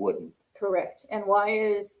think it wouldn't. Correct. And why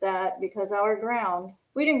is that? Because our ground,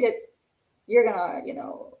 we didn't get, you're going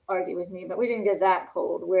to, argue with me, but we didn't get that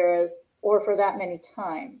cold, or for that many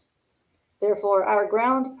times. Therefore, our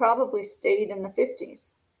ground probably stayed in the 50s.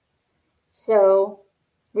 So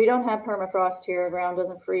we don't have permafrost here. Our ground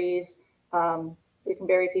doesn't freeze. We can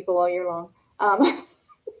bury people all year long.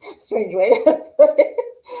 Strange way to put it.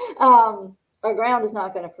 Our ground is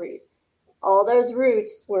not going to freeze. All those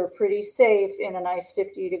roots were pretty safe in a nice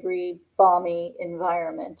 50-degree balmy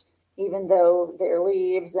environment, even though their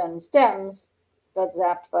leaves and stems got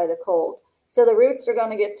zapped by the cold. So the roots are going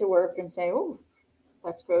to get to work and say, "Oh,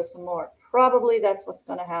 let's grow some more." Probably that's what's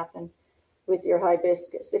going to happen with your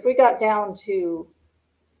hibiscus. If we got down to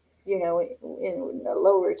you know, in the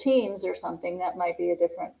lower teens or something, that might be a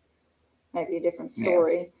different Yeah.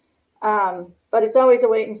 story. But it's always a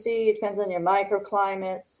wait and see. It depends on your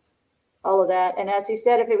microclimates, all of that. And as he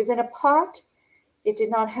said, if it was in a pot, it did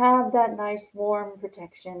not have that nice warm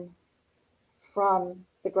protection from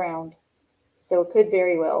the ground. So it could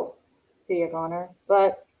very well be a goner.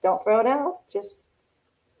 But don't throw it out. Just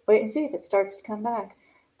wait and see if it starts to come back.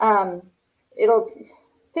 Um, it'll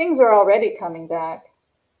Things are already coming back.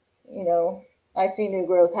 You know, I see new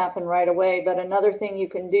growth happen right away. But another thing you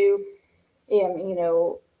can do, you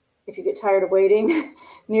know, if you get tired of waiting,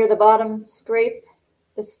 near the bottom, scrape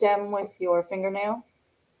the stem with your fingernail.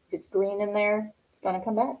 If it's green in there, it's going to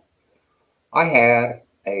come back. I had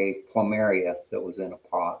a plumeria that was in a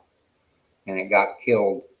pot, and it got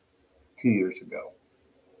killed 2 years ago.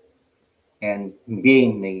 And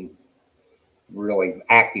being the really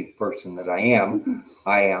active person that I am,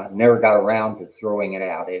 I never got around to throwing it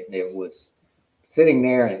out. It was sitting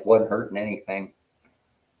there and it wasn't hurting anything.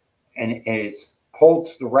 And it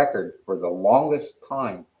holds the record for the longest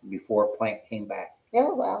time before a plant came back.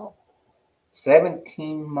 Oh, wow.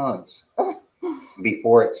 17 months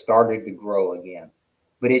before it started to grow again.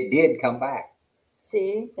 But it did come back.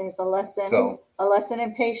 See, there's a lesson. So, a lesson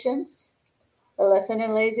in patience, a lesson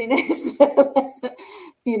in laziness. A lesson,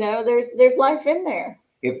 you know, there's life in there.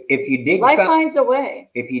 If you dig life finds a way.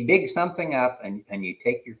 If you dig something up and you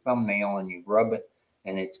take your thumbnail and you rub it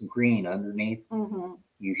and it's green underneath, mm-hmm.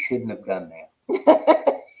 you shouldn't have done that.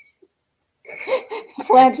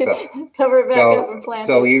 Plant it, cover it back up and plant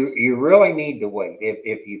so it. you really need to wait.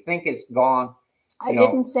 If you think it's gone, I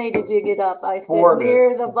didn't say to dig it up. I said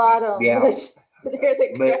near the bottom. Yeah. Near the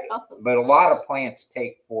ground. But a lot of plants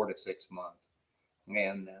take 4 to 6 months.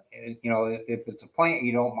 And, you know, if it's a plant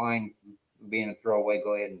you don't mind being a throwaway,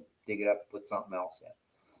 go ahead and dig it up and put something else in.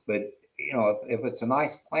 But, you know, if it's a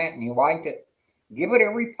nice plant and you liked it, give it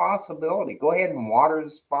every possibility. Go ahead and water the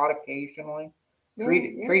spot occasionally.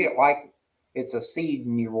 Treat it like it's a seed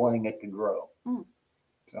and you're wanting it to grow.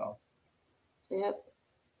 So. Yep.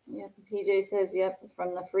 PJ says,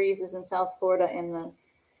 from the freezes in South Florida in the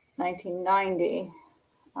 1990.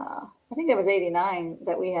 I think that was 89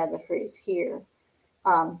 that we had the freeze here.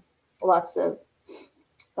 Lots of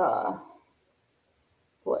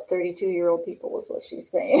 32-year-old people was what she's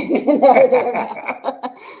saying.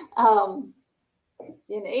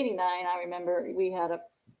 In 89, I remember we had a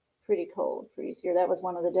pretty cold freeze here. That was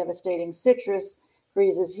one of the devastating citrus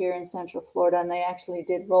freezes here in Central Florida, and they actually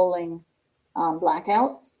did rolling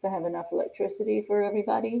blackouts to have enough electricity for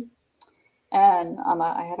everybody. And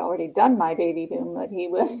I had already done my baby boom, but he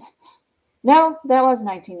was, no, that was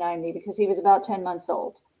 1990 because he was about 10 months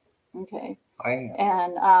old. Okay.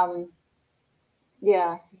 And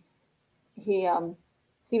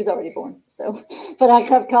he was already born. So, but I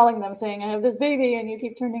kept calling them saying, I have this baby and you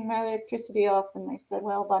keep turning my electricity off. And they said,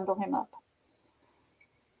 well, bundle him up.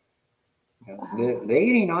 The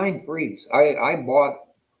 89 freeze, I bought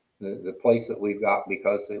the place that we've got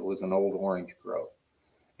because it was an old orange grove.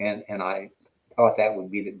 And I thought that would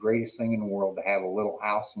be the greatest thing in the world to have a little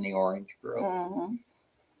house in the orange grove. Mm-hmm.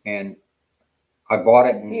 And I bought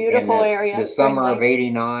it in the summer of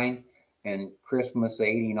 89 and Christmas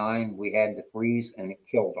 89. We had the freeze and it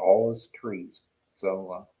killed all those trees.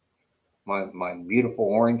 So my beautiful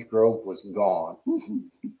orange grove was gone.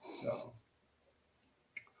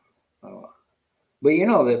 But you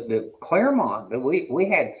know, the Claremont, we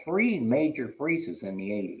had 3 major freezes in the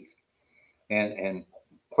 80s. And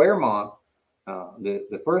Claremont,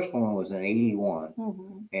 the first one was in 81.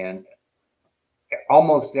 Mm-hmm. And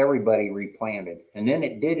almost everybody replanted. And then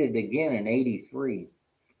it did it again in 83.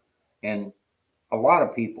 And a lot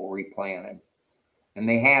of people replanted. And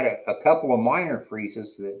they had a couple of minor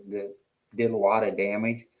freezes that did a lot of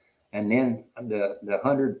damage. And then the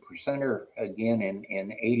 100%er again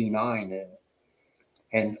in 89.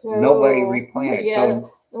 And nobody replanted. Yeah.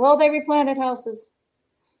 Well, they replanted houses.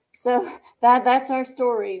 So that's our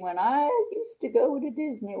story. When I used to go to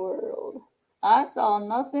Disney World, I saw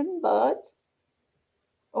nothing but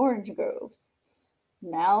orange groves.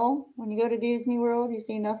 Now, when you go to Disney World, you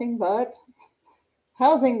see nothing but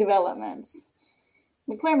housing developments.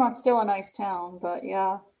 The Claremont's still a nice town, but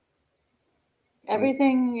yeah,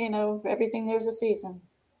 everything, you know, everything there's a season.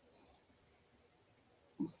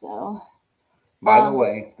 So. By the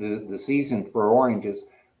way, the season for oranges,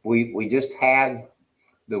 we just had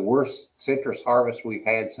the worst citrus harvest we've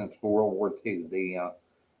had since World War II. The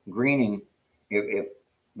greening, if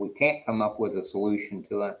we can't come up with a solution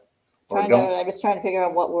to it, I was trying to figure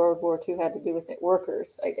out what World War II had to do with it.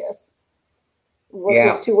 Workers, I guess.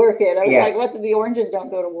 workers Yeah. to work it. I was Yes. like, what? The oranges don't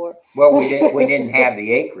go to war. Well, we didn't have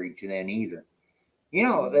the acreage then either. You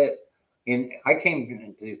know that I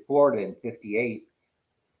came to Florida in '58,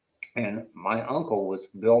 and my uncle was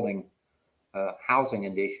building a housing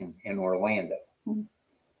addition in Orlando. Mhm.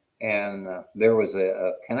 And there was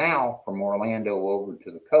a canal from Orlando over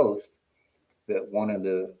to the coast that one of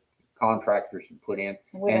the contractors had put in.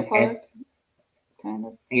 Winter Park, kind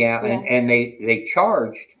of. Yeah, Yeah. and they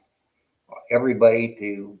charged everybody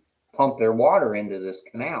to pump their water into this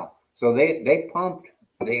canal. So they pumped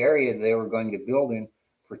the area they were going to build in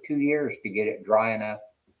for 2 years to get it dry enough.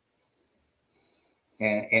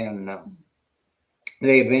 And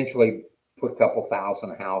they eventually put a couple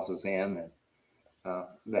thousand houses in. And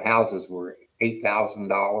the houses were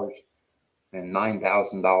 $8,000 and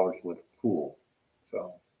 $9,000 with a pool.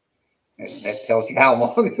 So that tells you how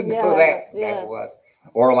long ago that was.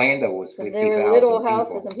 Orlando was 50,000 There were little people.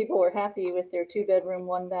 houses, and people were happy with their 2-bedroom,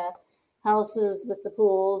 1-bath houses with the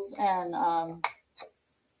pools and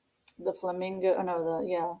the flamingo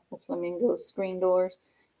screen doors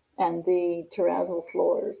and the terrazzo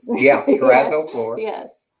floors. Yeah, terrazzo floor. Yes.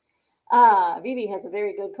 Vivi has a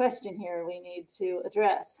very good question here we need to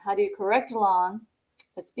address. How do you correct a lawn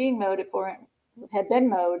that's being mowed had been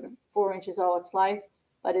mowed 4 inches all its life,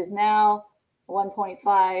 but is now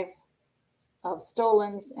 1.5 of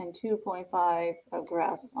stolons and 2.5 of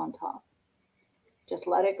grass on top? Just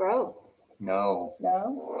let it grow. No,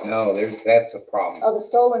 No, that's a problem. Oh, the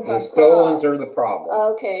stolons The on stolons top. are the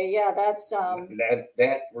problem. Okay, yeah, that's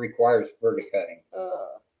That requires verticutting,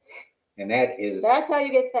 and that's how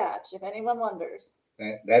you get thatch. If anyone wonders.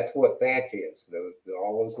 that's what thatch is.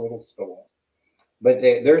 All those little stolons. But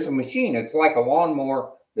there's a machine. It's like a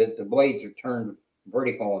lawnmower that the blades are turned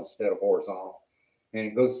vertical instead of horizontal, and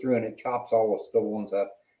it goes through and it chops all the stolons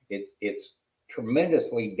up. It's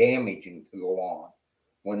tremendously damaging to the lawn.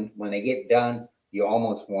 When they get done, you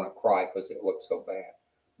almost want to cry because it looks so bad.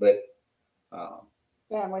 But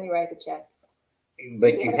Yeah, when you write the check.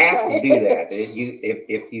 But you have to do that.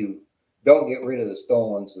 If you don't get rid of the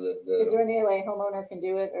stolons, Is there any way a homeowner can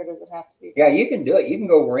do it, or does it have to be? Yeah, you can do it. You can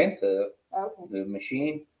go rent the Okay.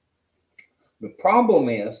 machine. The problem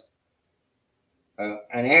is an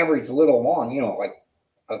average little lawn, like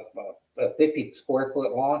a 50 square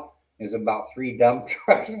foot lawn, is about 3 dump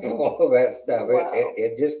trucks full of that stuff. Wow.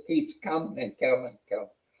 It just keeps coming and coming and coming.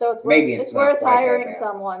 So it's Maybe worth, it's not worth quite that hiring bad.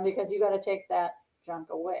 someone because you got to take that junk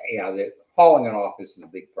away. Yeah, the hauling it off is the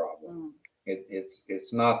big problem. Mm.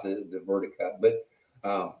 It's not the verticut, but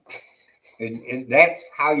that's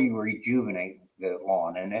how you rejuvenate the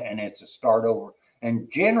lawn, and it's a start over. And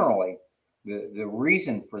generally, the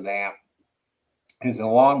reason for that is the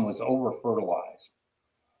lawn was over fertilized.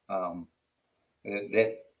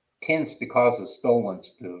 That tends to cause the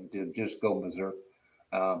stolons to just go berserk.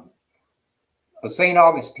 A St.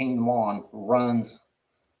 Augustine lawn runs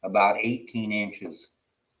about 18 inches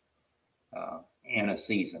in a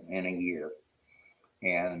season, in a year.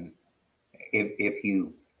 And if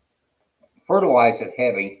you fertilize it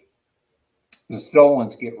heavy, the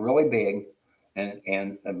stolons get really big,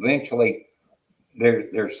 and eventually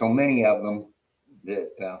there's so many of them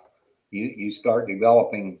that you start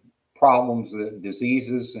developing problems,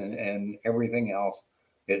 diseases, and everything else.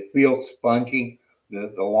 It feels spongy.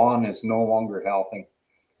 The lawn is no longer healthy,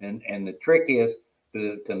 and the trick is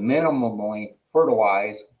to minimally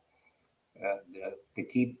fertilize to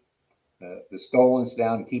keep the stolons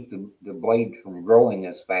down, keep the blade from growing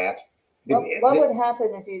as fast. What would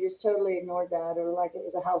happen if you just totally ignored that, or like it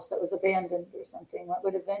was a house that was abandoned or something? What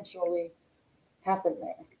would eventually happen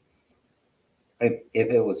there? If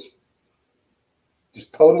it was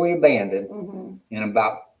just totally abandoned, Mm-hmm. in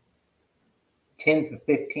about 10 to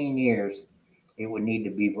 15 years, it would need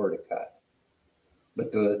to be verticut.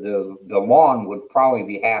 But the lawn would probably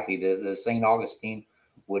be happy. The St. Augustine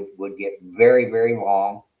would get very, very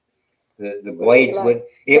long. The blades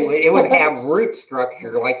it would have root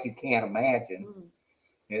structure like you can't imagine.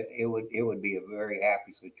 Mm. It would be a very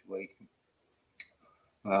happy situation.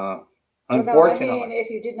 Unfortunately, no, I mean, if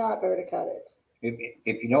you did not verticut it,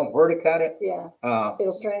 if you don't verticut it, yeah,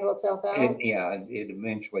 it'll strangle itself out. It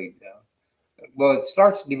eventually. Well, it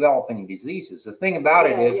starts developing diseases. The thing about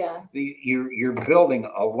it is, you're building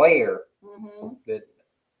a layer that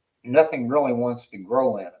nothing really wants to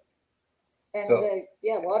grow in it. And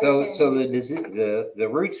water. So the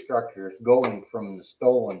root structure is going from the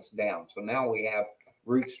stolons down. So now we have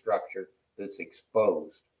root structure that's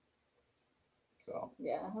exposed. So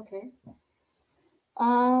yeah, okay.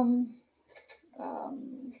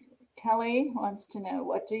 Kelly wants to know,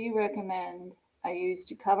 what do you recommend I use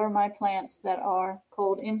to cover my plants that are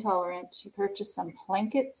cold intolerant. She purchased some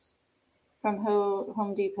blankets from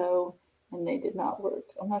Home Depot, and they did not work.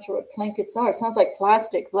 I'm not sure what blankets are. It sounds like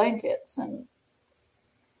plastic blankets, and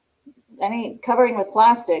any covering with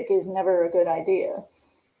plastic is never a good idea.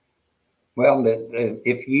 Well,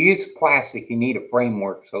 if you use plastic, you need a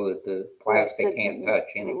framework so that the plastic can't touch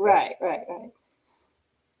anything. Right.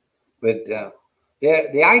 But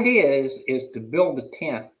the idea is to build a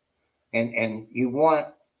tent, and you want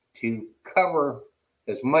to cover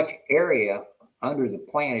as much area under the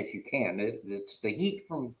plant as you can. It's the heat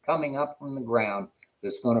from coming up from the ground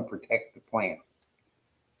that's going to protect the plant.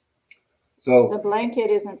 So the blanket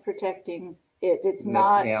isn't protecting it. It's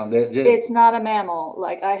not. It's not a mammal.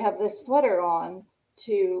 Like, I have this sweater on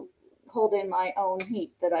to hold in my own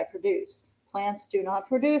heat that I produce. Plants do not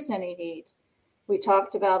produce any heat. We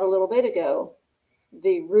talked about a little bit ago,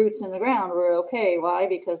 the roots in the ground were okay. Why?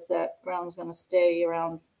 Because that ground's going to stay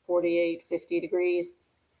around 48, 50 degrees.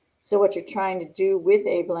 So what you're trying to do with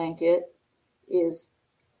a blanket is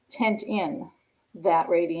tent in that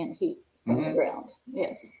radiant heat from the ground.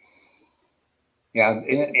 Yes. Yeah,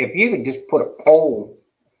 if you could just put a pole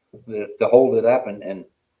to hold it up and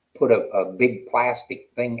put a big plastic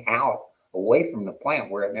thing out away from the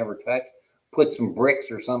plant where it never touched, put some bricks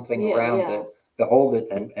or something around to hold it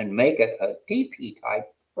and make it a teepee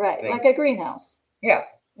type. Right, thing. like a greenhouse. Yeah.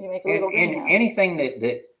 You make a little greenhouse. Anything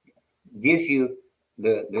that gives you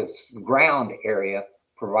the ground area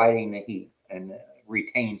providing the heat and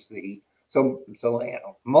retains the heat. So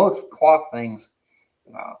most cloth things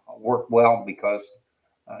work well because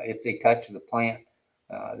if they touch the plant,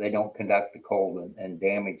 they don't conduct the cold and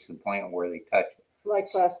damage the plant where they touch it. Like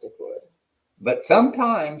plastic would. But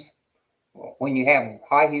sometimes when you have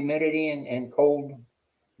high humidity and cold,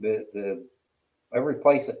 the every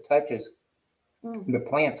place it touches, the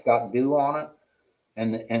plant's got dew on it,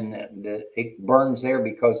 and it burns there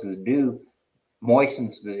because the dew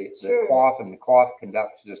moistens the cloth, and the cloth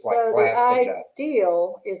conducts just like plastic does. The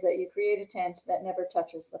ideal is that you create a tent that never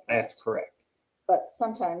touches the plant. That's correct. But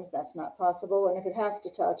sometimes that's not possible, and if it has to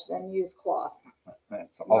touch, then use cloth.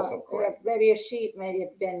 That's also correct. Maybe a sheet may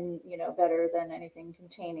have been, better than anything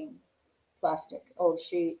containing plastic. Old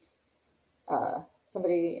sheet.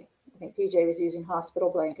 Somebody, I think PJ was using hospital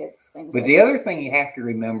blankets, things. But the other thing you have to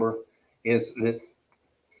remember is that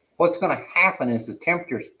what's going to happen is the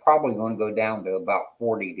temperature is probably going to go down to about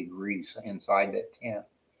 40 degrees inside that tent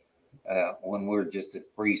when we're just at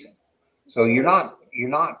freezing. So you're not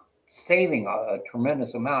saving a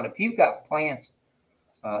tremendous amount. If you've got plants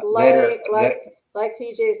like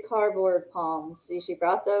PJ's cardboard palms. See, she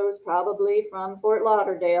brought those probably from Fort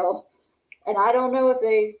Lauderdale, and I don't know if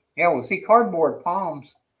they. Yeah, well, see, cardboard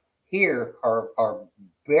palms here are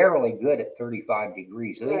barely good at 35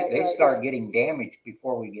 degrees. So they start getting damaged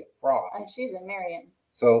before we get frost. And she's in Marion.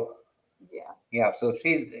 So yeah. So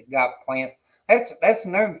she's got plants. That's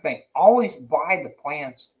another thing. Always buy the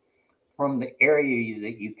plants from the area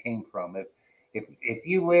that you came from. If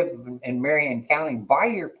you live in Marion County, buy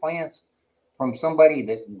your plants from somebody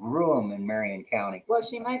that grew them in Marion County. Well,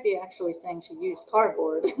 she might be actually saying she used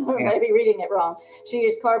cardboard. Or maybe reading it wrong. She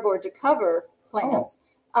used cardboard to cover plants.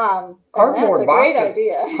 Cardboard that's a great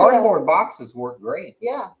idea. Cardboard boxes work great.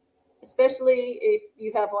 Yeah, especially if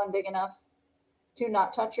you have one big enough to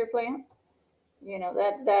not touch your plant.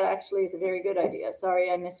 That actually is a very good idea.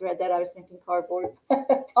 Sorry, I misread that. I was thinking cardboard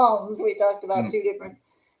palms. We talked about two different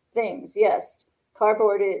things. Yes,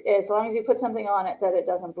 cardboard, as long as you put something on it that it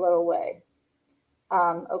doesn't blow away.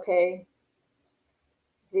 Okay.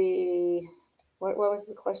 What was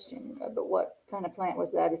the question? But what kind of plant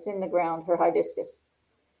was that? It's in the ground, her hibiscus.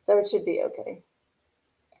 So it should be okay.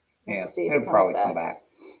 Yeah, it'll probably come back.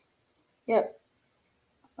 Yep.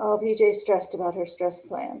 Oh, PJ's stressed about her stress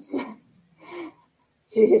plants.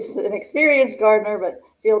 She's an experienced gardener, but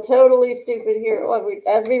feel totally stupid here. Well,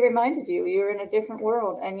 as we reminded you, you're in a different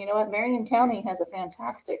world. And you know what? Marion County has a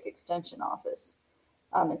fantastic extension office.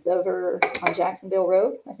 It's over on Jacksonville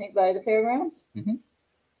Road, I think, by the fairgrounds. Mm-hmm.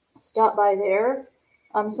 Stop by there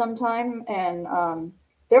sometime, and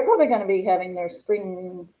they're probably going to be having their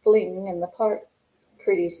spring fling in the park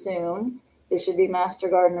pretty soon. There should be master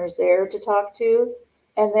gardeners there to talk to,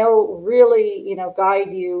 and they'll really,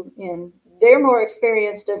 guide you in. They're more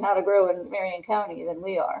experienced in how to grow in Marion County than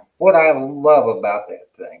we are. What I love about that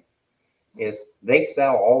thing is they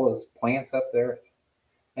sell all those plants up there,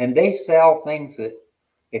 and they sell things that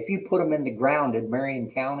if you put them in the ground in Marion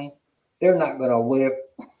County, they're not going to live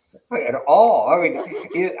at all. I mean,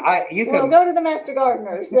 you can go to the master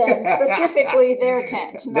gardeners then, specifically their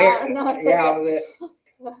tent.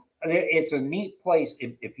 it's a neat place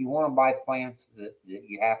if you want to buy plants that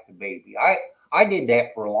you have to baby. I did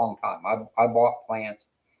that for a long time. I bought plants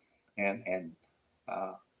and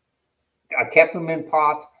I kept them in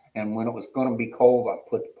pots. And when it was going to be cold, I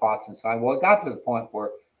put the pots inside. Well, it got to the point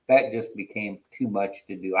where that just became too much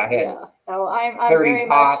to do. I had I'm 30 very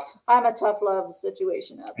pots. much, I'm a tough love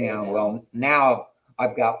situation out there. Yeah, well, now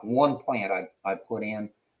I've got one plant I put in,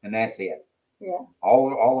 and that's it. Yeah.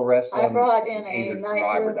 All the rest of I them brought in a either night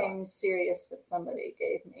survive or die. blooming Sirius that somebody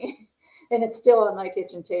gave me. And it's still on my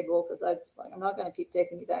kitchen table because I was like, I'm not going to keep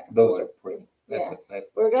taking you back and Those forth. are pretty. Yeah.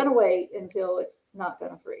 That's We're going to wait until it's not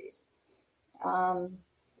going to freeze.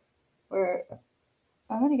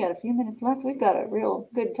 I've only got a few minutes left. We've got a real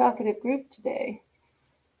good talkative group today.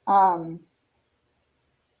 Oh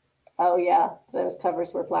yeah, those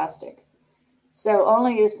covers were plastic. So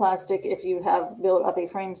only use plastic if you have built up a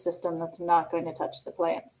frame system that's not going to touch the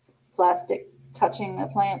plants. Plastic touching the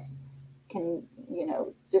plants can,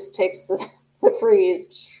 just takes the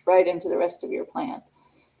freeze right into the rest of your plant.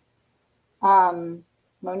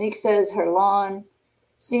 Monique says her lawn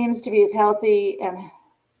seems to be as healthy and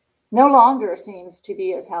no longer seems to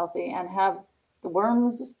be as healthy and have the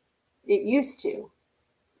worms it used to.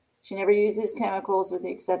 She never uses chemicals with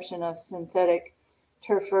the exception of synthetic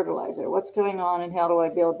turf fertilizer. What's going on and how do I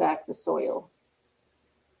build back the soil?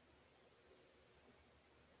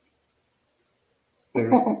 we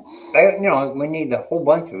need a whole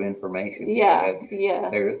bunch of information. Yeah.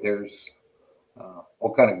 There's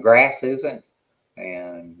what kind of grass is it,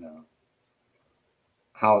 and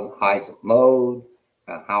how high is it mowed,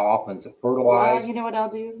 how often is it fertilized? Well, you know what I'll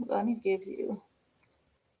do? Let me give you,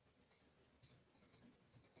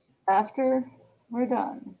 after we're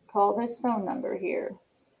done, call this phone number here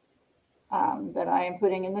that I am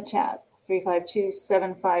putting in the chat,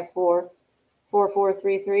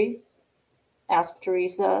 352-754-4433. Ask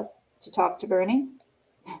Teresa to talk to Bernie.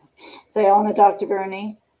 Say, I want to talk to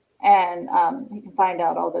Bernie. And he can find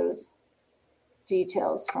out all those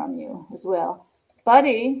details from you as well.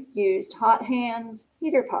 Buddy used hot hand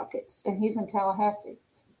heater pockets, and he's in Tallahassee.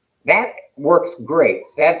 That works great.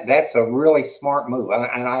 That's a really smart move,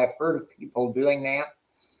 and I have heard of people doing that,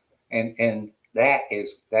 and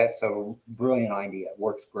that's a brilliant idea. It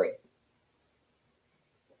works great.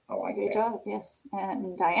 I like Great that. job, yes.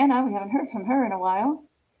 And Diana, we haven't heard from her in a while.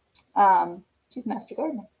 She's master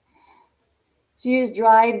gardener. She used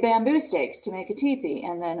dried bamboo stakes to make a teepee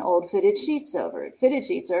and then old fitted sheets over it. Fitted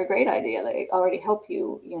sheets are a great idea. They already help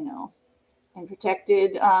you, and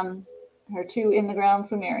protected her 2 in-the-ground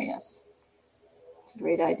plumerias. It's a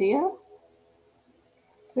great idea.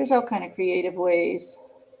 There's all kind of creative ways.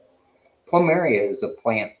 Plumeria is a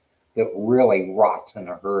plant that really rots in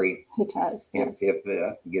a hurry. It does, yes. If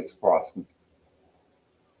it gets frosted.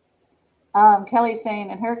 Kelly's saying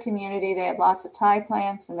in her community they had lots of Thai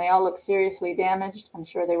plants and they all look seriously damaged. I'm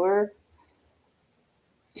sure they were.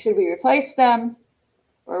 Should we replace them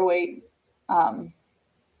or wait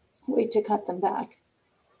to cut them back?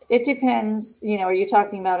 It depends. Are you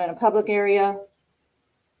talking about in a public area?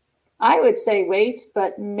 I would say wait,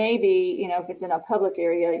 but maybe, if it's in a public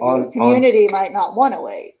area, your community might not want to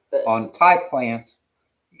wait. But on Thai plants,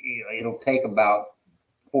 it'll take about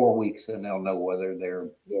 4 weeks and they'll know whether they're...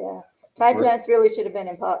 Yeah. Thai plants really should have been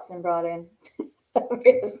in pots and brought in. I'm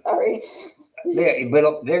really sorry. Yeah,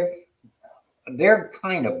 but they're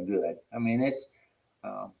kind of good. I mean, it's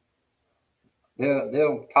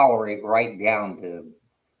they'll tolerate right down to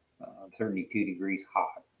 32 degrees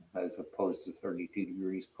hot as opposed to 32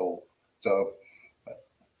 degrees cold. So,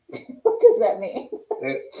 what does that mean?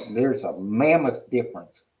 There's a mammoth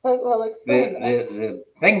difference. Well, explain that. The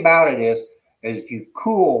thing about it is you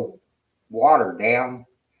cool water down.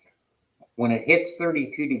 When it hits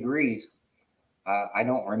 32 degrees, I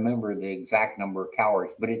don't remember the exact number of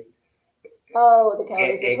calories, but the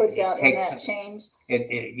calories it puts out in that change.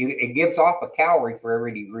 It gives off a calorie for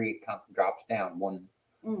every degree it drops down. One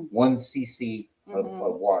cc of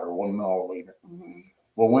water, 1 milliliter.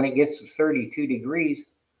 Well, when it gets to 32 degrees,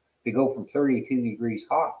 to go from 32 degrees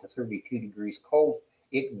hot to 32 degrees cold,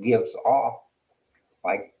 it gives off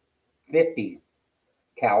like 50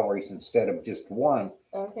 calories instead of just 1.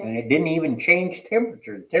 Okay. And it didn't even change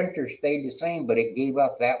temperature. The temperature stayed the same, but it gave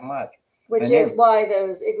up that much. Which is why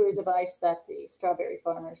those igloos of ice that the strawberry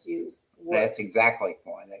farmers use work. That's exactly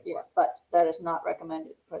why they work. But that is not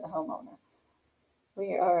recommended for the homeowner.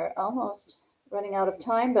 We are almost running out of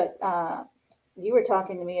time, but you were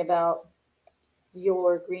talking to me about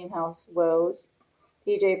your greenhouse woes.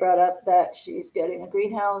 PJ brought up that she's getting a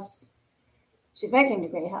greenhouse. She's making a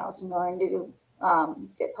greenhouse and going to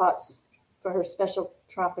get pots for her special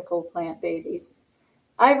tropical plant babies.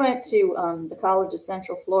 I went to the College of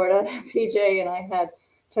Central Florida, PJ, and I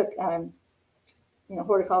took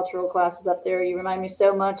horticultural classes up there. You remind me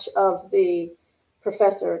so much of the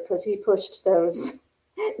professor because he pushed those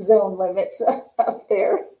zone limits up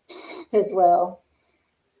there as well.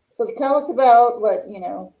 So tell us about what,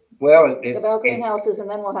 about greenhouses, and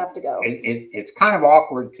then we'll have to go. It's kind of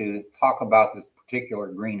awkward to talk about this particular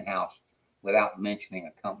greenhouse without mentioning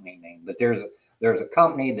a company name, but there's a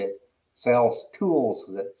company that sells tools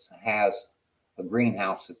that has a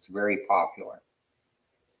greenhouse that's very popular.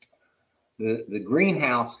 The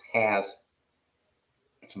greenhouse has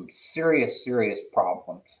some serious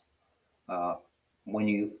problems. When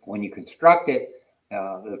you construct it,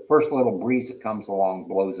 the first little breeze that comes along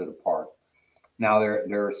blows it apart. Now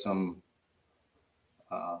there are some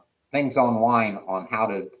things online on how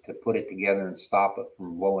to put it together and stop it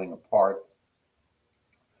from blowing apart.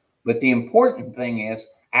 But the important thing is,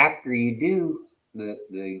 after you do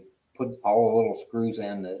the put all the little screws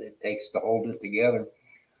in that it takes to hold it together,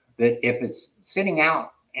 that if it's sitting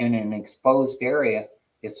out in an exposed area,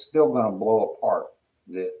 it's still going to blow apart.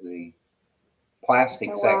 The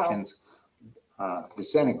plastic sections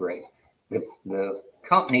disintegrate. The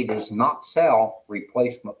company does not sell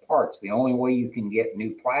replacement parts. The only way you can get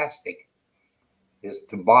new plastic is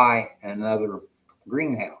to buy another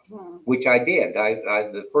greenhouse, which I did.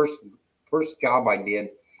 The first job I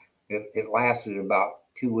did, it lasted about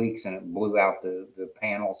 2 weeks and it blew out the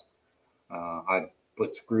panels. I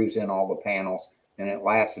put screws in all the panels and it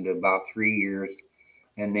lasted about 3 years,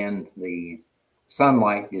 and then the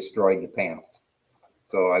sunlight destroyed the panels.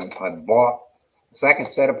 So I bought a second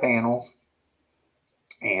set of panels,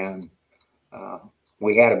 and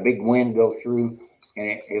we had a big wind go through,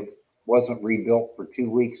 and it wasn't rebuilt for 2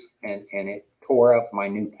 weeks, and it tore up my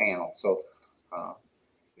new panel. So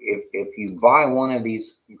if you buy one of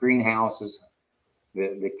these greenhouses,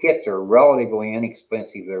 the kits are relatively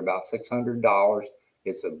inexpensive. They're about $600.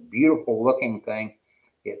 It's a beautiful looking thing.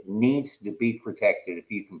 It needs to be protected. If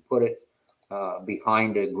you can put it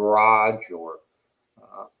behind a garage or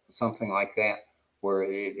something like that where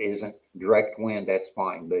it isn't direct wind, that's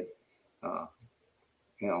fine. But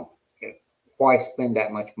why spend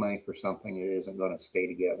that much money for something that isn't going to stay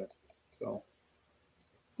together? So.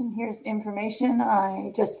 And here's information.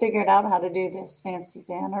 I just figured out how to do this fancy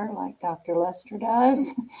banner like Dr. Lester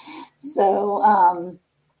does. So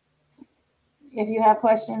if you have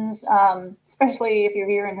questions, especially if you're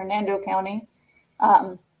here in Hernando County,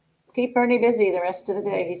 keep Bernie busy the rest of the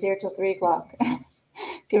day. He's here till 3 o'clock.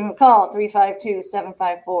 Give him a call,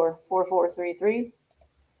 352-754-4433.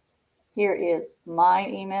 Here is my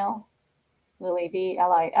email, LillyB,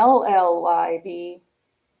 LILLYB,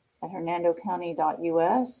 at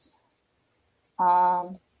hernandocounty.us.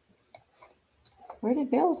 Where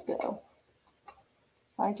did Bill's go?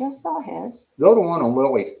 I just saw his. Go to one of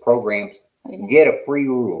Lily's programs. Get a free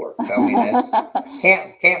ruler. I mean, that's,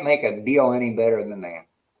 can't make a deal any better than that.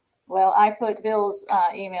 Well, I put Bill's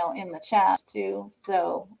email in the chat too,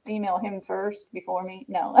 so email him first before me.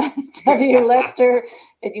 No,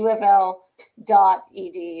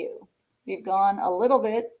 wlester@ufl.edu. We've gone a little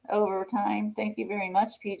bit over time. Thank you very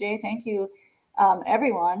much, PJ. Thank you,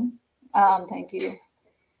 everyone. Thank you.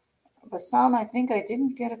 Bassam, I think I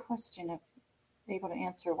didn't get a question. If able to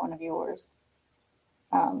answer one of yours.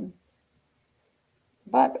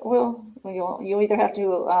 But you'll either have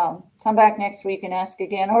to come back next week and ask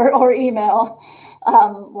again, or email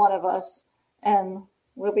one of us, and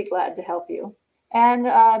we'll be glad to help you. And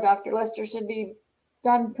Dr. Lester should be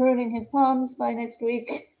done pruning his plums by next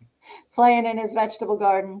week, playing in his vegetable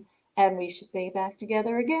garden, and we should be back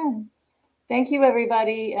together again. Thank you,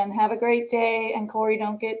 everybody, and have a great day. And Corey,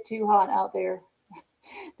 don't get too hot out there.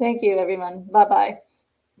 Thank you, everyone. Bye-bye.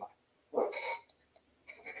 Bye.